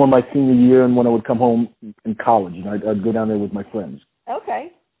that was more my senior year, and when I would come home in college, and I'd go down there with my friends.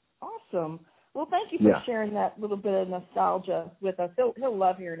 Okay, awesome. Well, thank you for sharing that little bit of nostalgia with us. He'll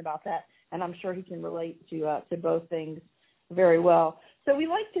love hearing about that, and I'm sure he can relate to both things very well. So we're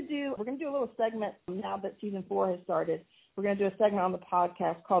going to do a little segment now that season 4 has started. We're going to do a segment on the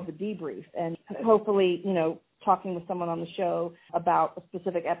podcast called The Debrief, and hopefully, talking with someone on the show about a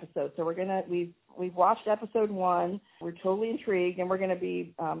specific episode. So we've watched episode 1. We're totally intrigued, and we're going to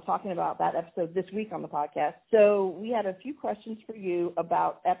be talking about that episode this week on the podcast. So we had a few questions for you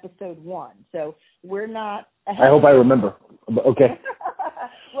about episode 1. So we're not. I hope I remember. Okay.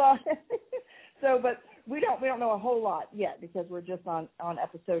 Well, but we don't know a whole lot yet because we're just on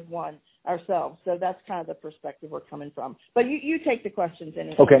episode 1 ourselves. So that's kind of the perspective we're coming from. But you take the questions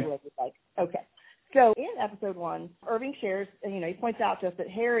anyway. Okay. Like. Okay. So in episode 1, Irving shares, he points out to us that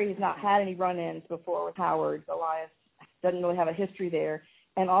Harry has not had any run-ins before with Howard. Elias doesn't really have a history there.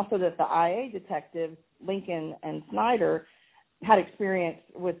 And also that the IA detectives, Lincoln and Snyder, had experience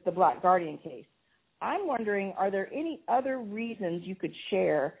with the Black Guardian case. I'm wondering, are there any other reasons you could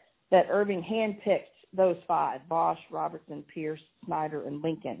share that Irving handpicked those five, Bosch, Robertson, Pierce, Snyder, and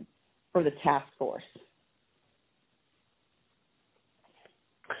Lincoln, for the task force?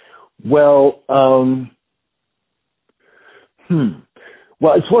 Well,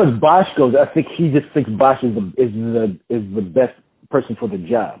 well, as far as Bosch goes, I think he just thinks Bosch is the best person for the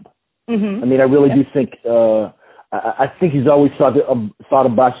job. Mm-hmm. I mean, I really do think. I think he's always thought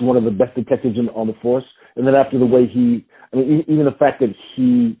of Bosch as one of the best detectives on the force. And then after the way even the fact that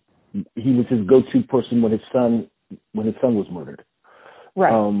he was his go-to person when his son was murdered.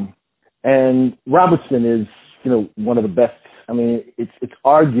 Right. And Robertson is, one of the best. I mean, it's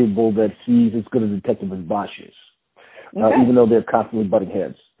arguable that he's as good a detective as Bosch is, even though they're constantly butting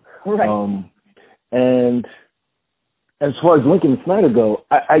heads. Right. And as far as Lincoln and Snyder go,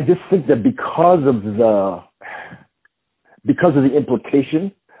 I just think that because of the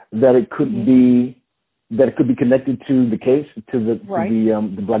implication that it could be connected to the case, to the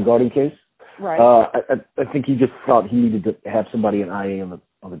Blackguardian case. Right. I think he just thought he needed to have somebody in IA on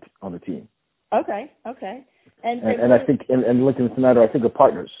the team. Okay. And I think and Lincoln and Snyder, I think, are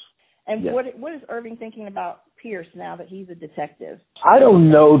partners. And what is Irving thinking about Pierce now that he's a detective? I don't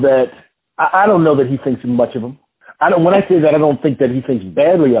know that he thinks much of him. When I say that, I don't think that he thinks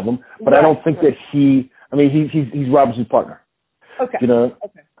badly of him, but I don't think that he's Robertson's partner. Okay.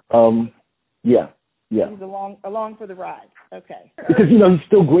 Okay. Yeah. He's along for the ride. Okay. Because he's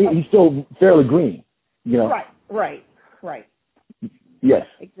still green. He's still fairly green. Right. Yes.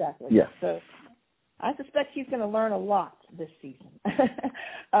 Exactly. Yes. So I suspect he's going to learn a lot this season.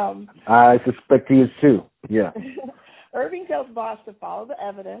 I suspect he is too. Yeah. Irving tells Bosch to follow the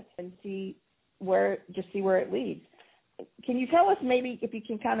evidence and see where it leads. Can you tell us maybe if you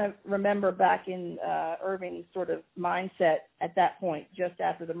can kind of remember back in Irving's sort of mindset at that point, just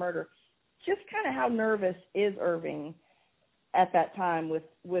after the murder, just kind of how nervous is Irving at that time with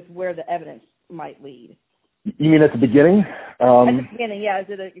where the evidence might lead? You mean at the beginning? At the beginning, yeah. Is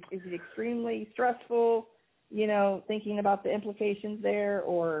it extremely stressful, thinking about the implications there,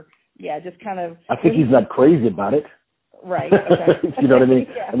 or just kind of? I think he's not crazy about it. Right. Okay. You know what I mean?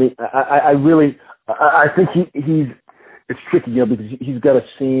 Yeah. I mean, I think it's tricky, because he's got a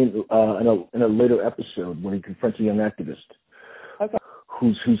scene in a later episode when he confronts a young activist. Okay.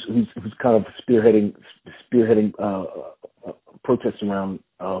 Who's kind of spearheading protests around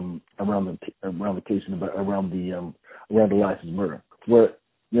the case and around the Elias's murder, where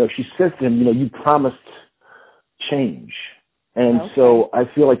she says to him, you promised change, and so I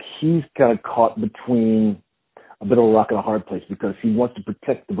feel like he's kind of caught between a bit of a rock and a hard place, because he wants to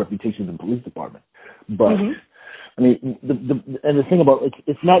protect the reputation of the police department, but I mean the thing about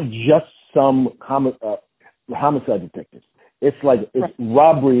it's not just some homicide detectives. It's like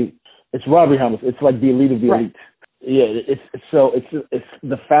robbery. It's robbery homicide. It's like the elite of the elite. Yeah, it's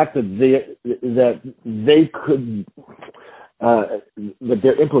the fact that they could that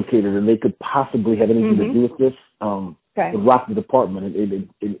they're implicated and they could possibly have anything to do with this. Would rock the department, and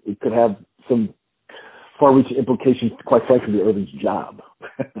it could have some far-reaching implications, quite frankly, to Irving's job.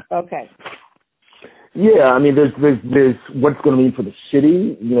 Okay. Yeah, I mean, there's what's going to mean for the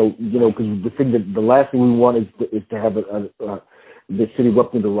city, because the last thing we want is to have the city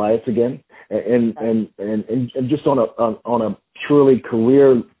erupt into riots again, and just on a purely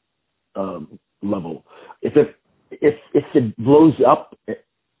career level, if it blows up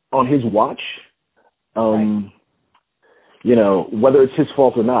on his watch, whether it's his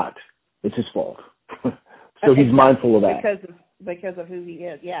fault or not, it's his fault. So he's mindful of that because of who he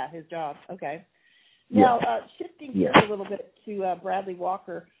is. Yeah, his job. Okay. Now, shifting gears a little bit to Bradley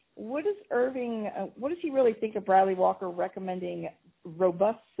Walker, what does he really think of Bradley Walker recommending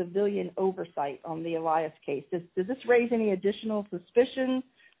robust civilian oversight on the Elias case? Does this raise any additional suspicion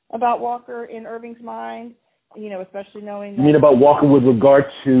about Walker in Irving's mind? Especially knowing that... You mean about Walker with regard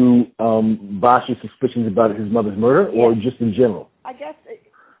to Bosch's suspicions about his mother's murder, or just in general? I guess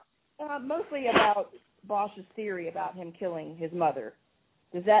mostly about Bosch's theory about him killing his mother.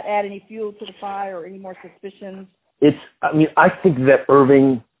 Does that add any fuel to the fire or any more suspicions? I think that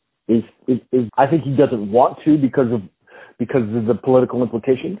Irving is I think he doesn't want to because of the political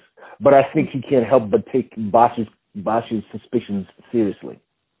implications, but I think he can't help but take Bosch's suspicions seriously.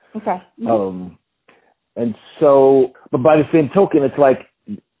 Okay. And so, but by the same token, it's like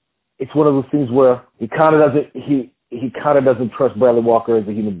it's one of those things where he kind of doesn't trust Bradley Walker as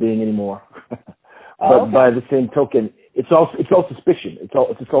a human being anymore. But by the same token, it's all suspicion. It's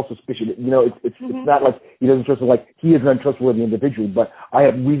all suspicion. It's not like he doesn't trust him. Like, he is an untrustworthy individual, but I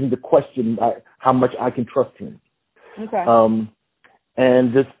have reason to question how much I can trust him. Okay.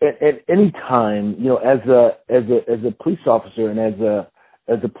 And just at any time, as a police officer and as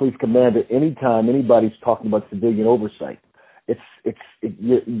as a police commander, anytime anybody's talking about civilian oversight,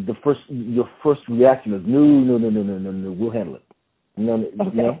 your first reaction is no, we'll handle it.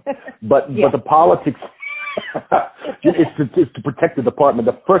 But the politics is to protect the department.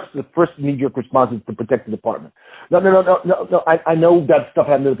 The first knee-jerk response is to protect the department. No. I know that stuff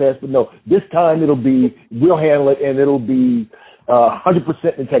happened in the past, but no. This time we'll handle it, and it'll be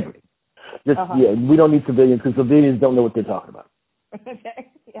 100% integrity. We don't need civilians because civilians don't know what they're talking about. Okay,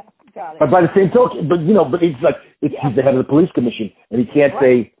 yeah, got it. But by the same token, but it's like he's the head of the police commission, and he can't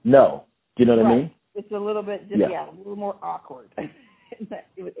say no. Do you know what I mean? It's a little bit, a little more awkward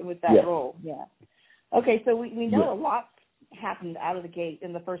with that role. Yeah. Okay, so we know a lot happened out of the gate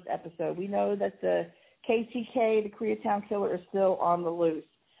in the first episode. We know that the KTK, the Koreatown Killer, is still on the loose.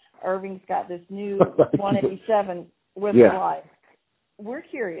 Irving's got this new 187 with life. We're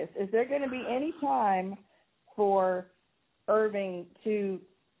curious, is there going to be any time for Irving to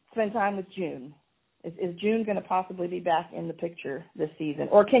spend time with June? Is June going to possibly be back in the picture this season?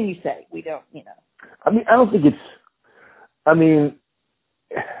 Or can you say? We don't, I don't think it's, let me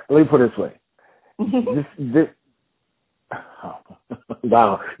put it this way.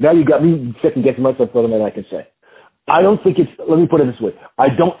 Wow. Now you got me second guessing myself further than I can say. I don't think let me put it this way. I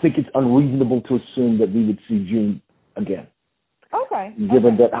don't think it's unreasonable to assume that we would see June again. Okay.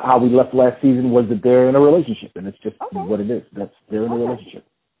 Given that how we left last season was that they're in a relationship, and it's just what it is. They're in a relationship.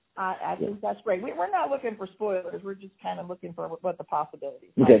 I think that's great. We're not looking for spoilers. We're just kind of looking for what the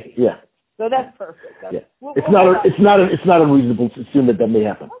possibilities. Okay. Yeah. So that's perfect. It's not unreasonable to assume that may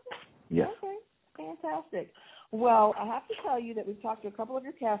happen. Okay. Yes. Okay. Fantastic. Well, I have to tell you that we've talked to a couple of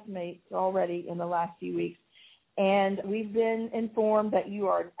your castmates already in the last few weeks, and we've been informed that you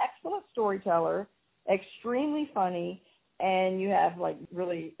are an excellent storyteller, extremely funny, and you have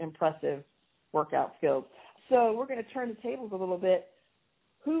really impressive workout skills. So we're going to turn the tables a little bit.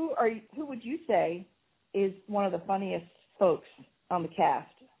 Who would you say is one of the funniest folks on the cast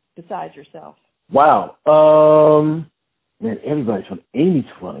besides yourself? Wow. Man, everybody's funny. Amy's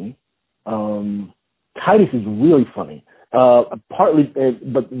funny. Titus is really funny. Partly,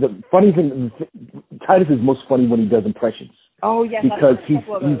 but the funny thing, Titus is most funny when he does impressions. Oh yeah, because he's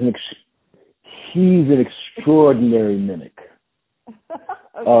an extraordinary mimic.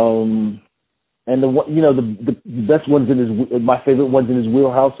 Okay. And the best ones my favorite ones in his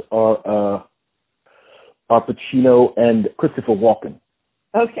wheelhouse are Pacino and Christopher Walken.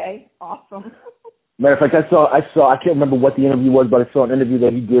 Okay, awesome. Matter of fact, I can't remember what the interview was, but I saw an interview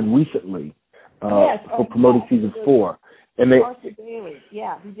that he did recently for promoting season 4. And Martha Bailey.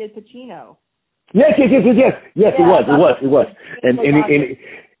 Yeah, he did Pacino. Yes, it was. And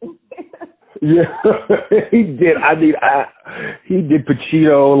yeah, he did. I mean, he did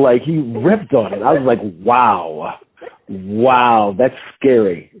Pacino, he ripped on it. I was like, wow, that's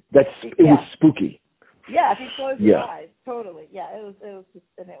scary. It was spooky. Yeah, if you close your eyes, totally. Yeah, it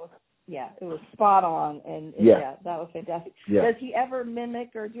was spot on, and that was fantastic. Yeah. Does he ever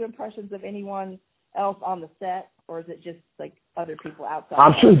mimic or do impressions of anyone else on the set, or is it just other people outside?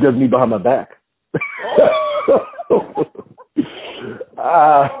 I'm sure he does me behind my back.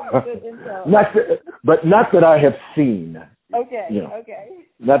 Not that I have seen. Okay. Okay.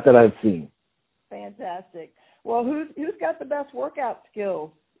 Not that I've seen. Fantastic. Well, who's got the best workout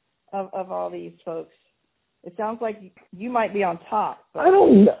skills of all these folks? It sounds like you might be on top. But... I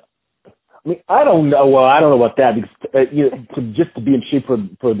don't know. I don't know. Well, I don't know about that because just to be in shape for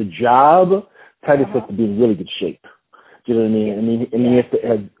the job, Titus has to be in really good shape. Do you know what I mean? And he has to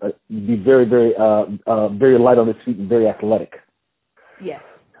be very, very, very light on his feet and very athletic. Yes.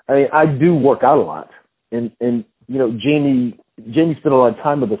 I mean, I do work out a lot, and Jamie spent a lot of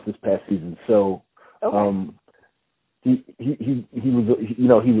time with us this past season, so he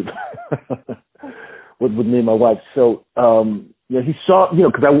was with me and my wife. So he saw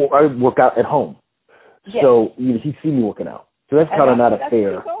because I work out at home, so he's seen me working out. So that's kind of not a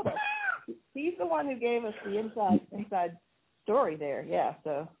fair. He's the one who gave us the inside story there. Yeah.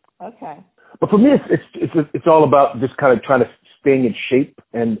 So okay. But for me, it's all about just kind of trying to staying in shape,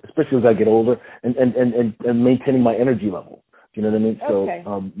 and especially as I get older, and maintaining my energy level. Do you know what I mean? So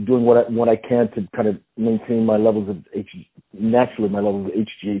doing what I can to kind of maintain my levels of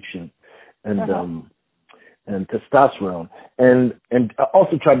HGH and testosterone, and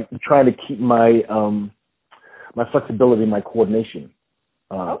also trying to keep my my flexibility, my coordination.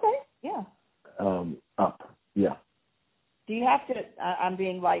 Up. Yeah. Do you have to? I'm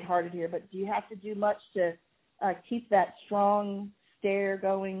being lighthearted here, but do you have to do much to keep that strong stare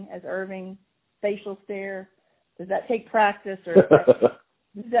going as Irving, facial stare? Does that take practice, or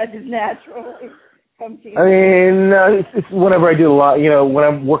is that just naturally come to you? I mean, it's whenever I do a lot. When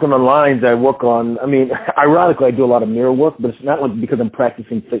I'm working on lines, I work on. I mean, ironically, I do a lot of mirror work, but it's not like because I'm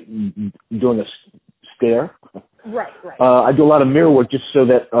practicing doing a stare. Right. I do a lot of mirror work just so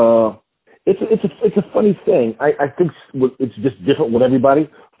that it's a funny thing. I think it's just different with everybody.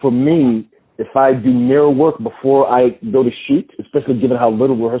 For me, if I do mirror work before I go to shoot, especially given how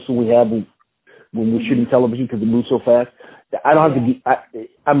little rehearsal we have when we're shooting television because it moves so fast, I don't have to be.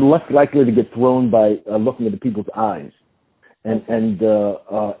 I'm less likely to get thrown by looking at the people's eyes, and do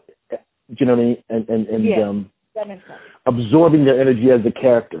you know what I mean? And that makes sense. Absorbing their energy as the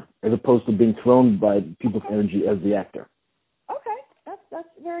character, as opposed to being thrown by people's energy as the actor. Okay, that's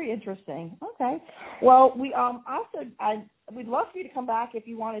very interesting. Okay, well, we we'd love for you to come back if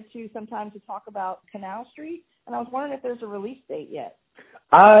you wanted to sometime to talk about Canal Street, and I was wondering if there's a release date yet.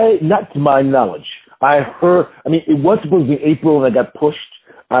 Not to my knowledge. I heard. I mean, it was supposed to be April, and I got pushed.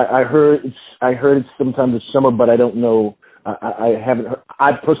 I heard it's sometime this summer, but I don't know. I haven't.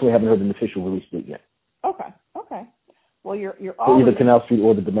 I personally haven't heard an official release date yet. Okay. Well, you're for either Canal Street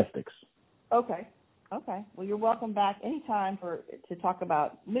or the Domestics. Okay. Well, you're welcome back anytime to talk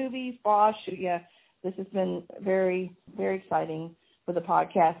about movies, Bosch. Yeah, this has been very, very exciting for the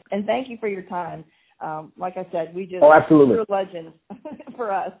podcast, and thank you for your time. Like I said, absolutely. You're legends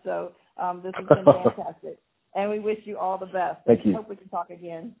for us. So this has been fantastic, and we wish you all the best. Thank you. Hope we can talk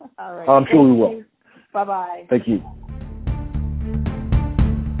again. All right. I'm sure we will. Bye-bye. Thank you.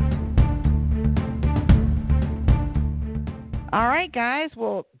 All right, guys.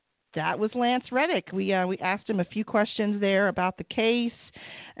 Well, that was Lance Reddick. We asked him a few questions there about the case,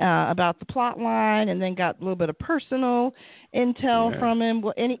 about the plot line, and then got a little bit of personal intel from him.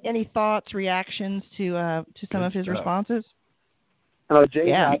 Well, any thoughts, reactions to some of his responses? Hello, Jay.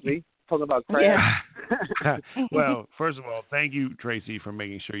 Happy talking about crabs. Yeah. Well, first of all, thank you, Tracy, for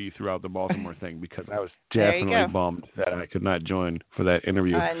making sure you threw out the Baltimore thing, because I was definitely bummed that I could not join for that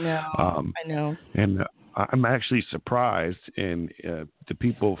interview. I know. And I'm actually surprised, and the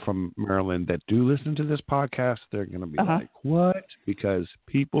people from Maryland that do listen to this podcast, they're going to be like, what? Because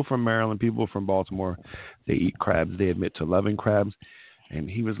people from Maryland, people from Baltimore, they eat crabs. They admit to loving crabs. And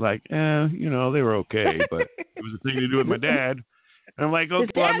he was like, they were okay, but it was a thing to do with my dad. And I'm like,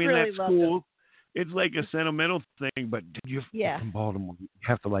 okay, well, I mean, really that's cool. Him. It's like a sentimental thing, but you're from Baltimore. You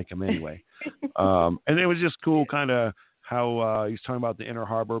have to like him anyway. And it was just cool kind of how he's talking about the Inner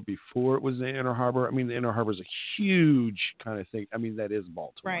Harbor before it was the Inner Harbor. I mean, the Inner Harbor is a huge kind of thing. I mean, that is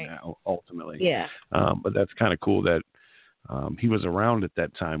Baltimore now, ultimately. Yeah. But that's kind of cool that he was around at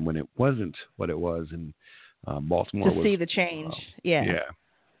that time when it wasn't what it was, and Baltimore to see the change. Yeah.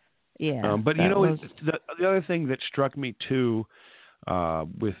 But the other thing that struck me too,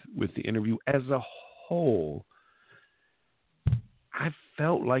 with the interview as a whole, I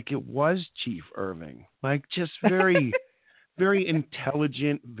felt like it was Chief Irving, like just very, very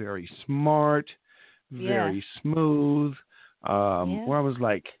intelligent, very smart, very smooth. Where I was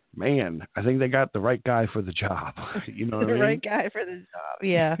like, man, I think they got the right guy for the job. You know what I mean? The right guy for the job.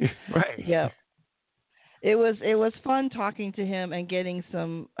 Yeah. Right. Yeah. It was fun talking to him and getting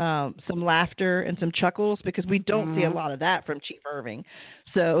some laughter and some chuckles, because we don't see a lot of that from Chief Irving.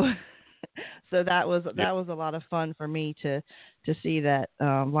 So that was a lot of fun for me to see that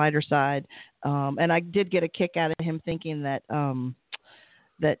lighter side. And I did get a kick out of him thinking that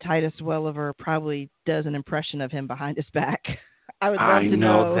that Titus Welliver probably does an impression of him behind his back. I would love to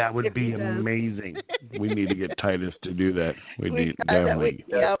know. That would be amazing. We need to get Titus to do that. We need definitely.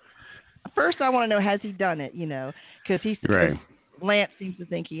 Yep. First, I want to know, has he done it? Because Lance seems to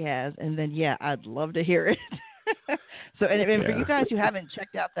think he has, and then I'd love to hear it. So, and for you guys who haven't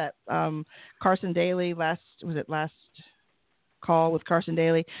checked out that Carson Daly last call with Carson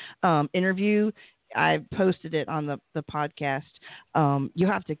Daly interview, I posted it on the podcast. You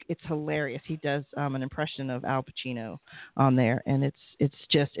have to. It's hilarious. He does an impression of Al Pacino on there, and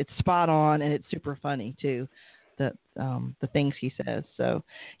it's spot on, and it's super funny too. The things he says. So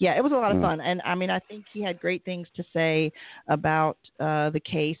it was a lot of fun. And I mean, I think he had great things to say about the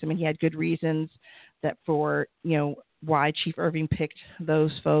case. I mean, he had good reasons that for, why Chief Irving picked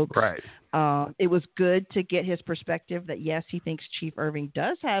those folks. Right. It was good to get his perspective that yes, he thinks Chief Irving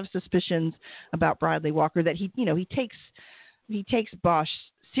does have suspicions about Bradley Walker, that he takes Bosch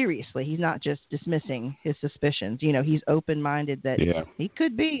seriously. He's not just dismissing his suspicions. He's open-minded that he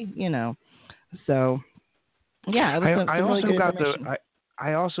could be, so yeah, I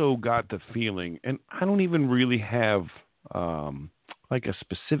also got the feeling, and I don't even really have like a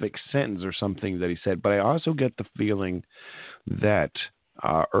specific sentence or something that he said, but I also get the feeling that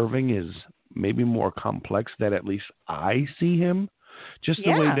Irving is maybe more complex than at least I see him. Just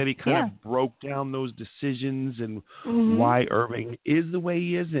the way that he kind of broke down those decisions and why Irving is the way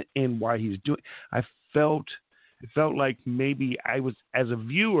he is and why he's doing. It felt like maybe I was, as a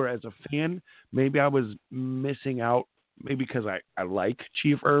viewer, as a fan, maybe I was missing out, maybe because I like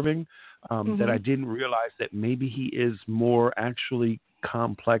Chief Irving, that I didn't realize that maybe he is more actually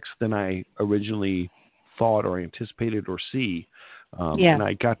complex than I originally thought or anticipated or see. And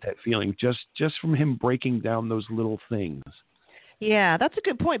I got that feeling just from him breaking down those little things. Yeah, that's a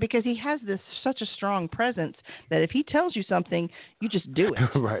good point, because he has such a strong presence that if he tells you something, you just do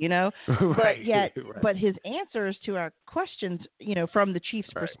it, right. you know? Right. But his answers to our questions, you know, from the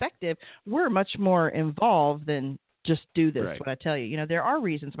Chief's perspective, were much more involved than just do this, what I tell you. You know, there are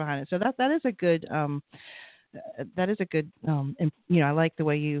reasons behind it. So that is a good, and, you know, I like the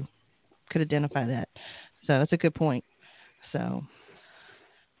way you could identify that. So that's a good point. So...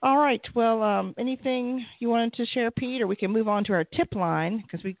 All right. Well, anything you wanted to share, Pete, or we can move on to our tip line,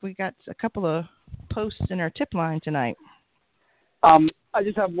 because we got a couple of posts in our tip line tonight. I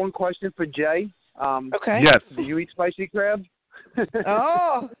just have one question for Jay. Okay. Yes. Do you eat spicy crab?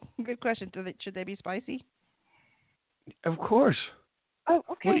 Oh, good question. Should they be spicy? Of course. Oh,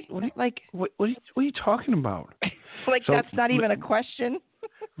 okay. What are you talking about? That's not even a question.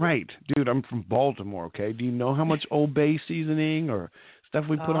 Right, dude. I'm from Baltimore. Okay. Do you know how much Old Bay seasoning or stuff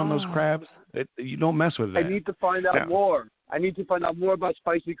we put on those crabs? You don't mess with that. I need to find out more. I need to find out more about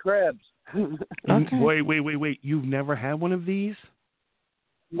spicy crabs. Okay. Wait. You've never had one of these?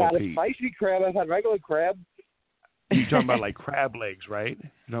 Not a spicy crab. I've had regular crab. You're talking about like crab legs, right?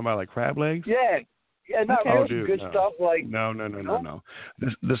 You're talking about like crab legs? Yeah. Yeah, not dude, good stuff like... No.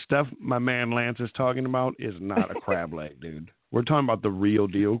 The stuff my man Lance is talking about is not a crab leg, dude. We're talking about the real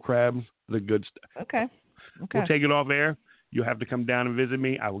deal crabs, the good stuff. Okay. We'll take it off air. You'll have to come down and visit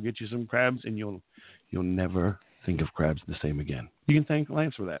me. I will get you some crabs, and you'll never think of crabs the same again. You can thank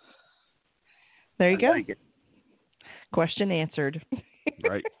Lance for that. There you go. Question answered.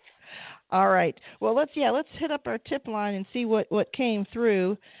 Right. All right. Well, let's hit up our tip line and see what came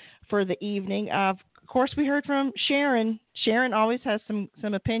through for the evening. Of course, we heard from Sharon. Sharon always has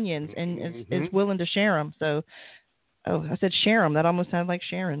some opinions and is willing to share them. So, I said share them. That almost sounded like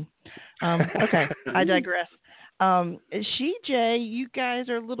Sharon. Okay, I digress. Jay, you guys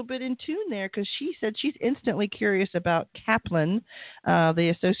are a little bit in tune there, because she said she's instantly curious about Kaplan,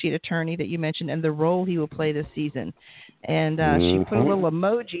 the associate attorney that you mentioned, and the role he will play this season. And she put a little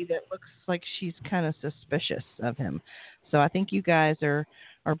emoji that looks like she's kind of suspicious of him. So I think you guys are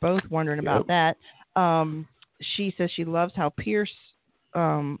both wondering about that. She says she loves how Pierce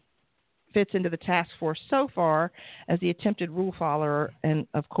fits into the task force so far as the attempted rule follower, and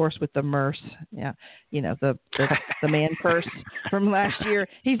of course with the Merce, the man purse from last year.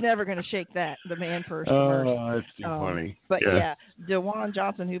 He's never going to shake that, the man purse. Oh, that's too funny. But DeJuan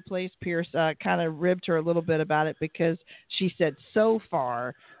Johnson, who plays Pierce, kind of ribbed her a little bit about it, because she said so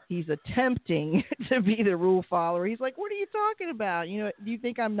far he's attempting to be the rule follower. He's like, what are you talking about? You know, do you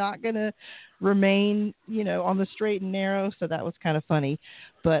think I'm not going to remain, on the straight and narrow? So that was kind of funny.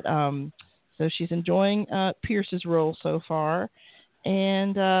 But so she's enjoying Pierce's role so far.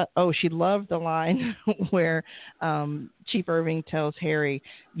 And, she loved the line where Chief Irving tells Harry,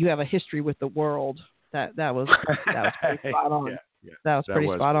 you have a history with the world. That was pretty spot on. Yeah. That was pretty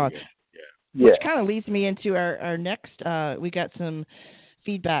spot on. Yeah. Which kind of leads me into our next, we got some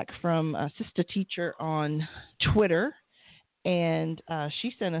feedback from a sister teacher on Twitter, and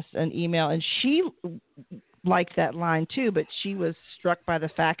she sent us an email, and she liked that line too, but she was struck by the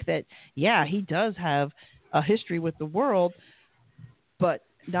fact that he does have a history with the world, but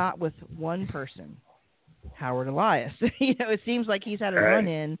not with one person, Howard Elias. It seems like he's had a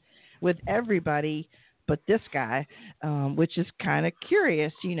run-in with everybody but this guy, which is kind of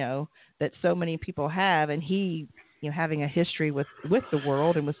curious, that so many people have, and he, having a history with the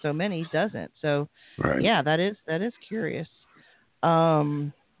world and with so many doesn't. So, that is curious.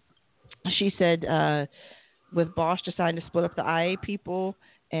 She said with Bosch deciding to split up the IA people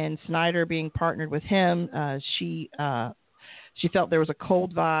and Snyder being partnered with him, she felt there was a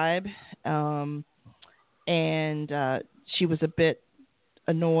cold vibe, and she was a bit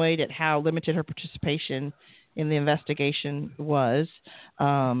annoyed at how limited her participation in the investigation was.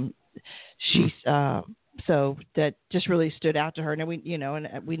 So that just really stood out to her. Now we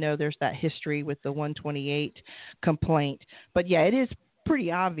know there's that history with the 128 complaint, but it is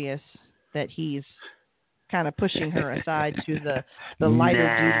pretty obvious that he's kind of pushing her aside to the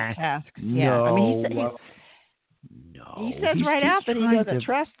lighter duty tasks. No, I mean, he says right out that he doesn't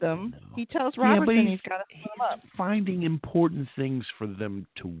trust them. No. He tells Robertson he's got to split them up. Finding important things for them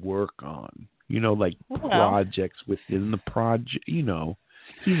to work on. like projects within the project.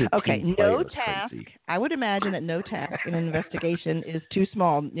 He's a team player. No task. Crazy. I would imagine that no task in an investigation is too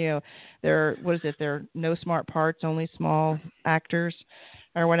small. There are no smart parts, only small actors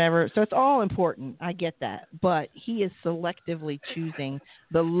or whatever. So it's all important. I get that. But he is selectively choosing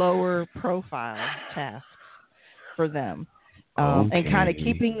the lower profile tasks for them. And kind of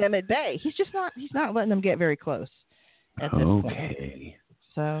keeping them at bay. He's not letting them get very close at this point.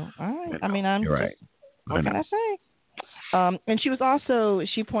 So, all right. I mean, what can I say? And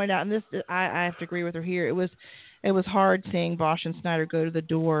she pointed out, and this, I have to agree with her here. It was hard seeing Bosch and Snyder go to the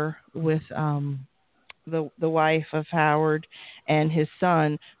door with the wife of Howard and his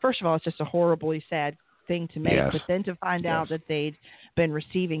son. First of all, it's just a horribly sad thing to make, but then to find out that they'd been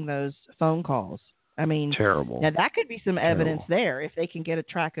receiving those phone calls. I mean, terrible. Now that could be some evidence there if they can get a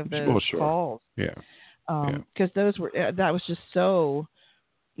track of those calls. Yeah. Because that was just so,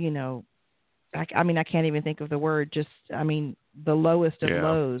 I mean, I can't even think of the word. Just, I mean, the lowest of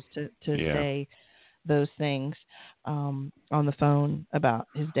lows to say those things on the phone about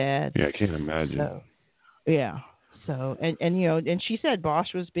his dad. Yeah, I can't imagine. So, and she said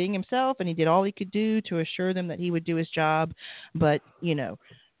Bosch was being himself, and he did all he could do to assure them that he would do his job, but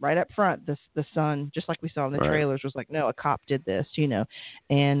right up front, the son, just like we saw in the trailers, was like, no, a cop did this,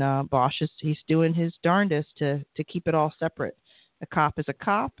 and Bosch he's doing his darndest to keep it all separate. A cop is a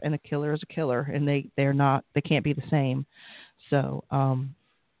cop and a killer is a killer, and they can't be the same. So,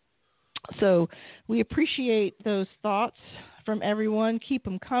 so we appreciate those thoughts from everyone. Keep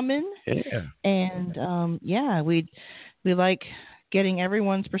them coming. Yeah. And we like getting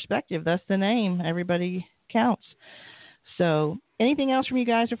everyone's perspective. That's the name. Everybody counts. So, anything else from you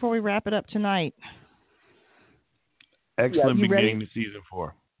guys before we wrap it up tonight? Excellent beginning to season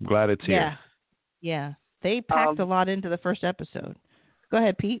 4. I'm glad it's here. Yeah. They packed a lot into the first episode. Go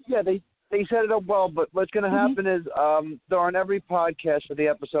ahead, Pete. Yeah, they set it up well, but what's going to happen is during every podcast for the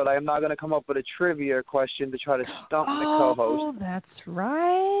episode, I am not going to come up with a trivia question to try to stump the co-host. Oh, that's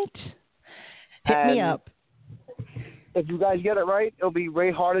right. Hit me up. If you guys get it right, it'll be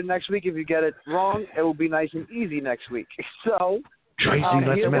way harder next week. If you get it wrong, it will be nice and easy next week. So, Tracy,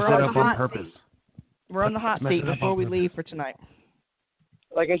 let's mess that up on purpose. We're on the hot seat before we leave for tonight.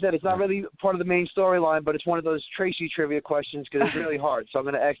 Like I said, it's not really part of the main storyline, but it's one of those Tracy trivia questions because it's really hard. So I'm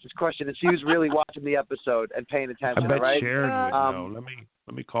going to ask this question and see who's really watching the episode and paying attention. I bet right? Sharon would know.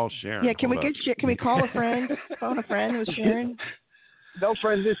 Let me call Sharon. Yeah, can we call a friend? Phone a friend with Sharon? No,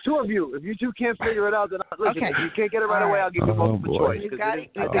 friends. There's 2 of you. If you 2 can't figure it out, then listen. If you can't get it right away, I'll give you multiple choice. We've got each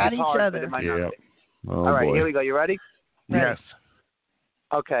other. Yeah. All right, here we go. You ready? Yes.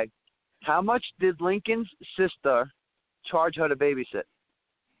 Okay. How much did Lincoln's sister charge her to babysit?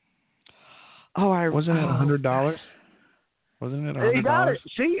 Wasn't it $100? Wasn't it $100? You got it.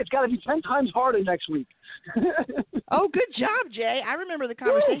 See, it's got to be 10 times harder next week. Oh, good job, Jay. I remember the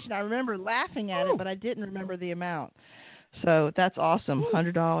conversation. I remember laughing at it, but I didn't remember the amount. So that's awesome.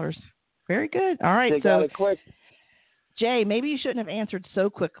 $100. Very good. All right. They got it quick. Jay, maybe you shouldn't have answered so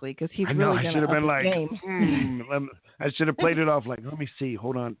quickly because he's really going to up his game. I should have played it off like, let me see.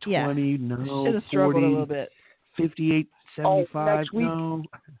 Hold on. 20, no. Should have struggled a little bit. 58, 75, next week, no.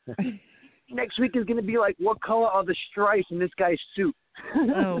 Next week is going to be like, what color are the stripes in this guy's suit?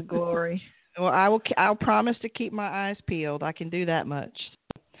 Oh, glory. Well, I'll promise to keep my eyes peeled. I can do that much.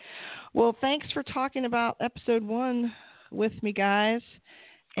 Well, thanks for talking about episode 1 with me, guys.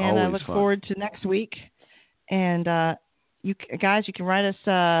 And I look forward to next week. And you guys, you can write us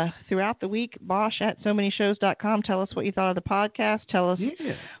throughout the week, Bosch@SoManyShows.com. Tell us what you thought of the podcast. Tell us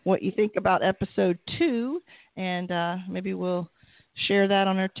what you think about episode 2. And maybe we'll share that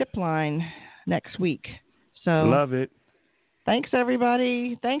on our tip line next week. So love it. Thanks,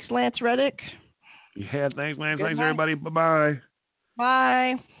 everybody. Thanks, Lance Reddick. Yeah, thanks, Lance. Thanks, everybody. Bye-bye.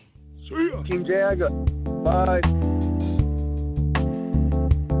 Bye. See ya. Team Jagger. Bye.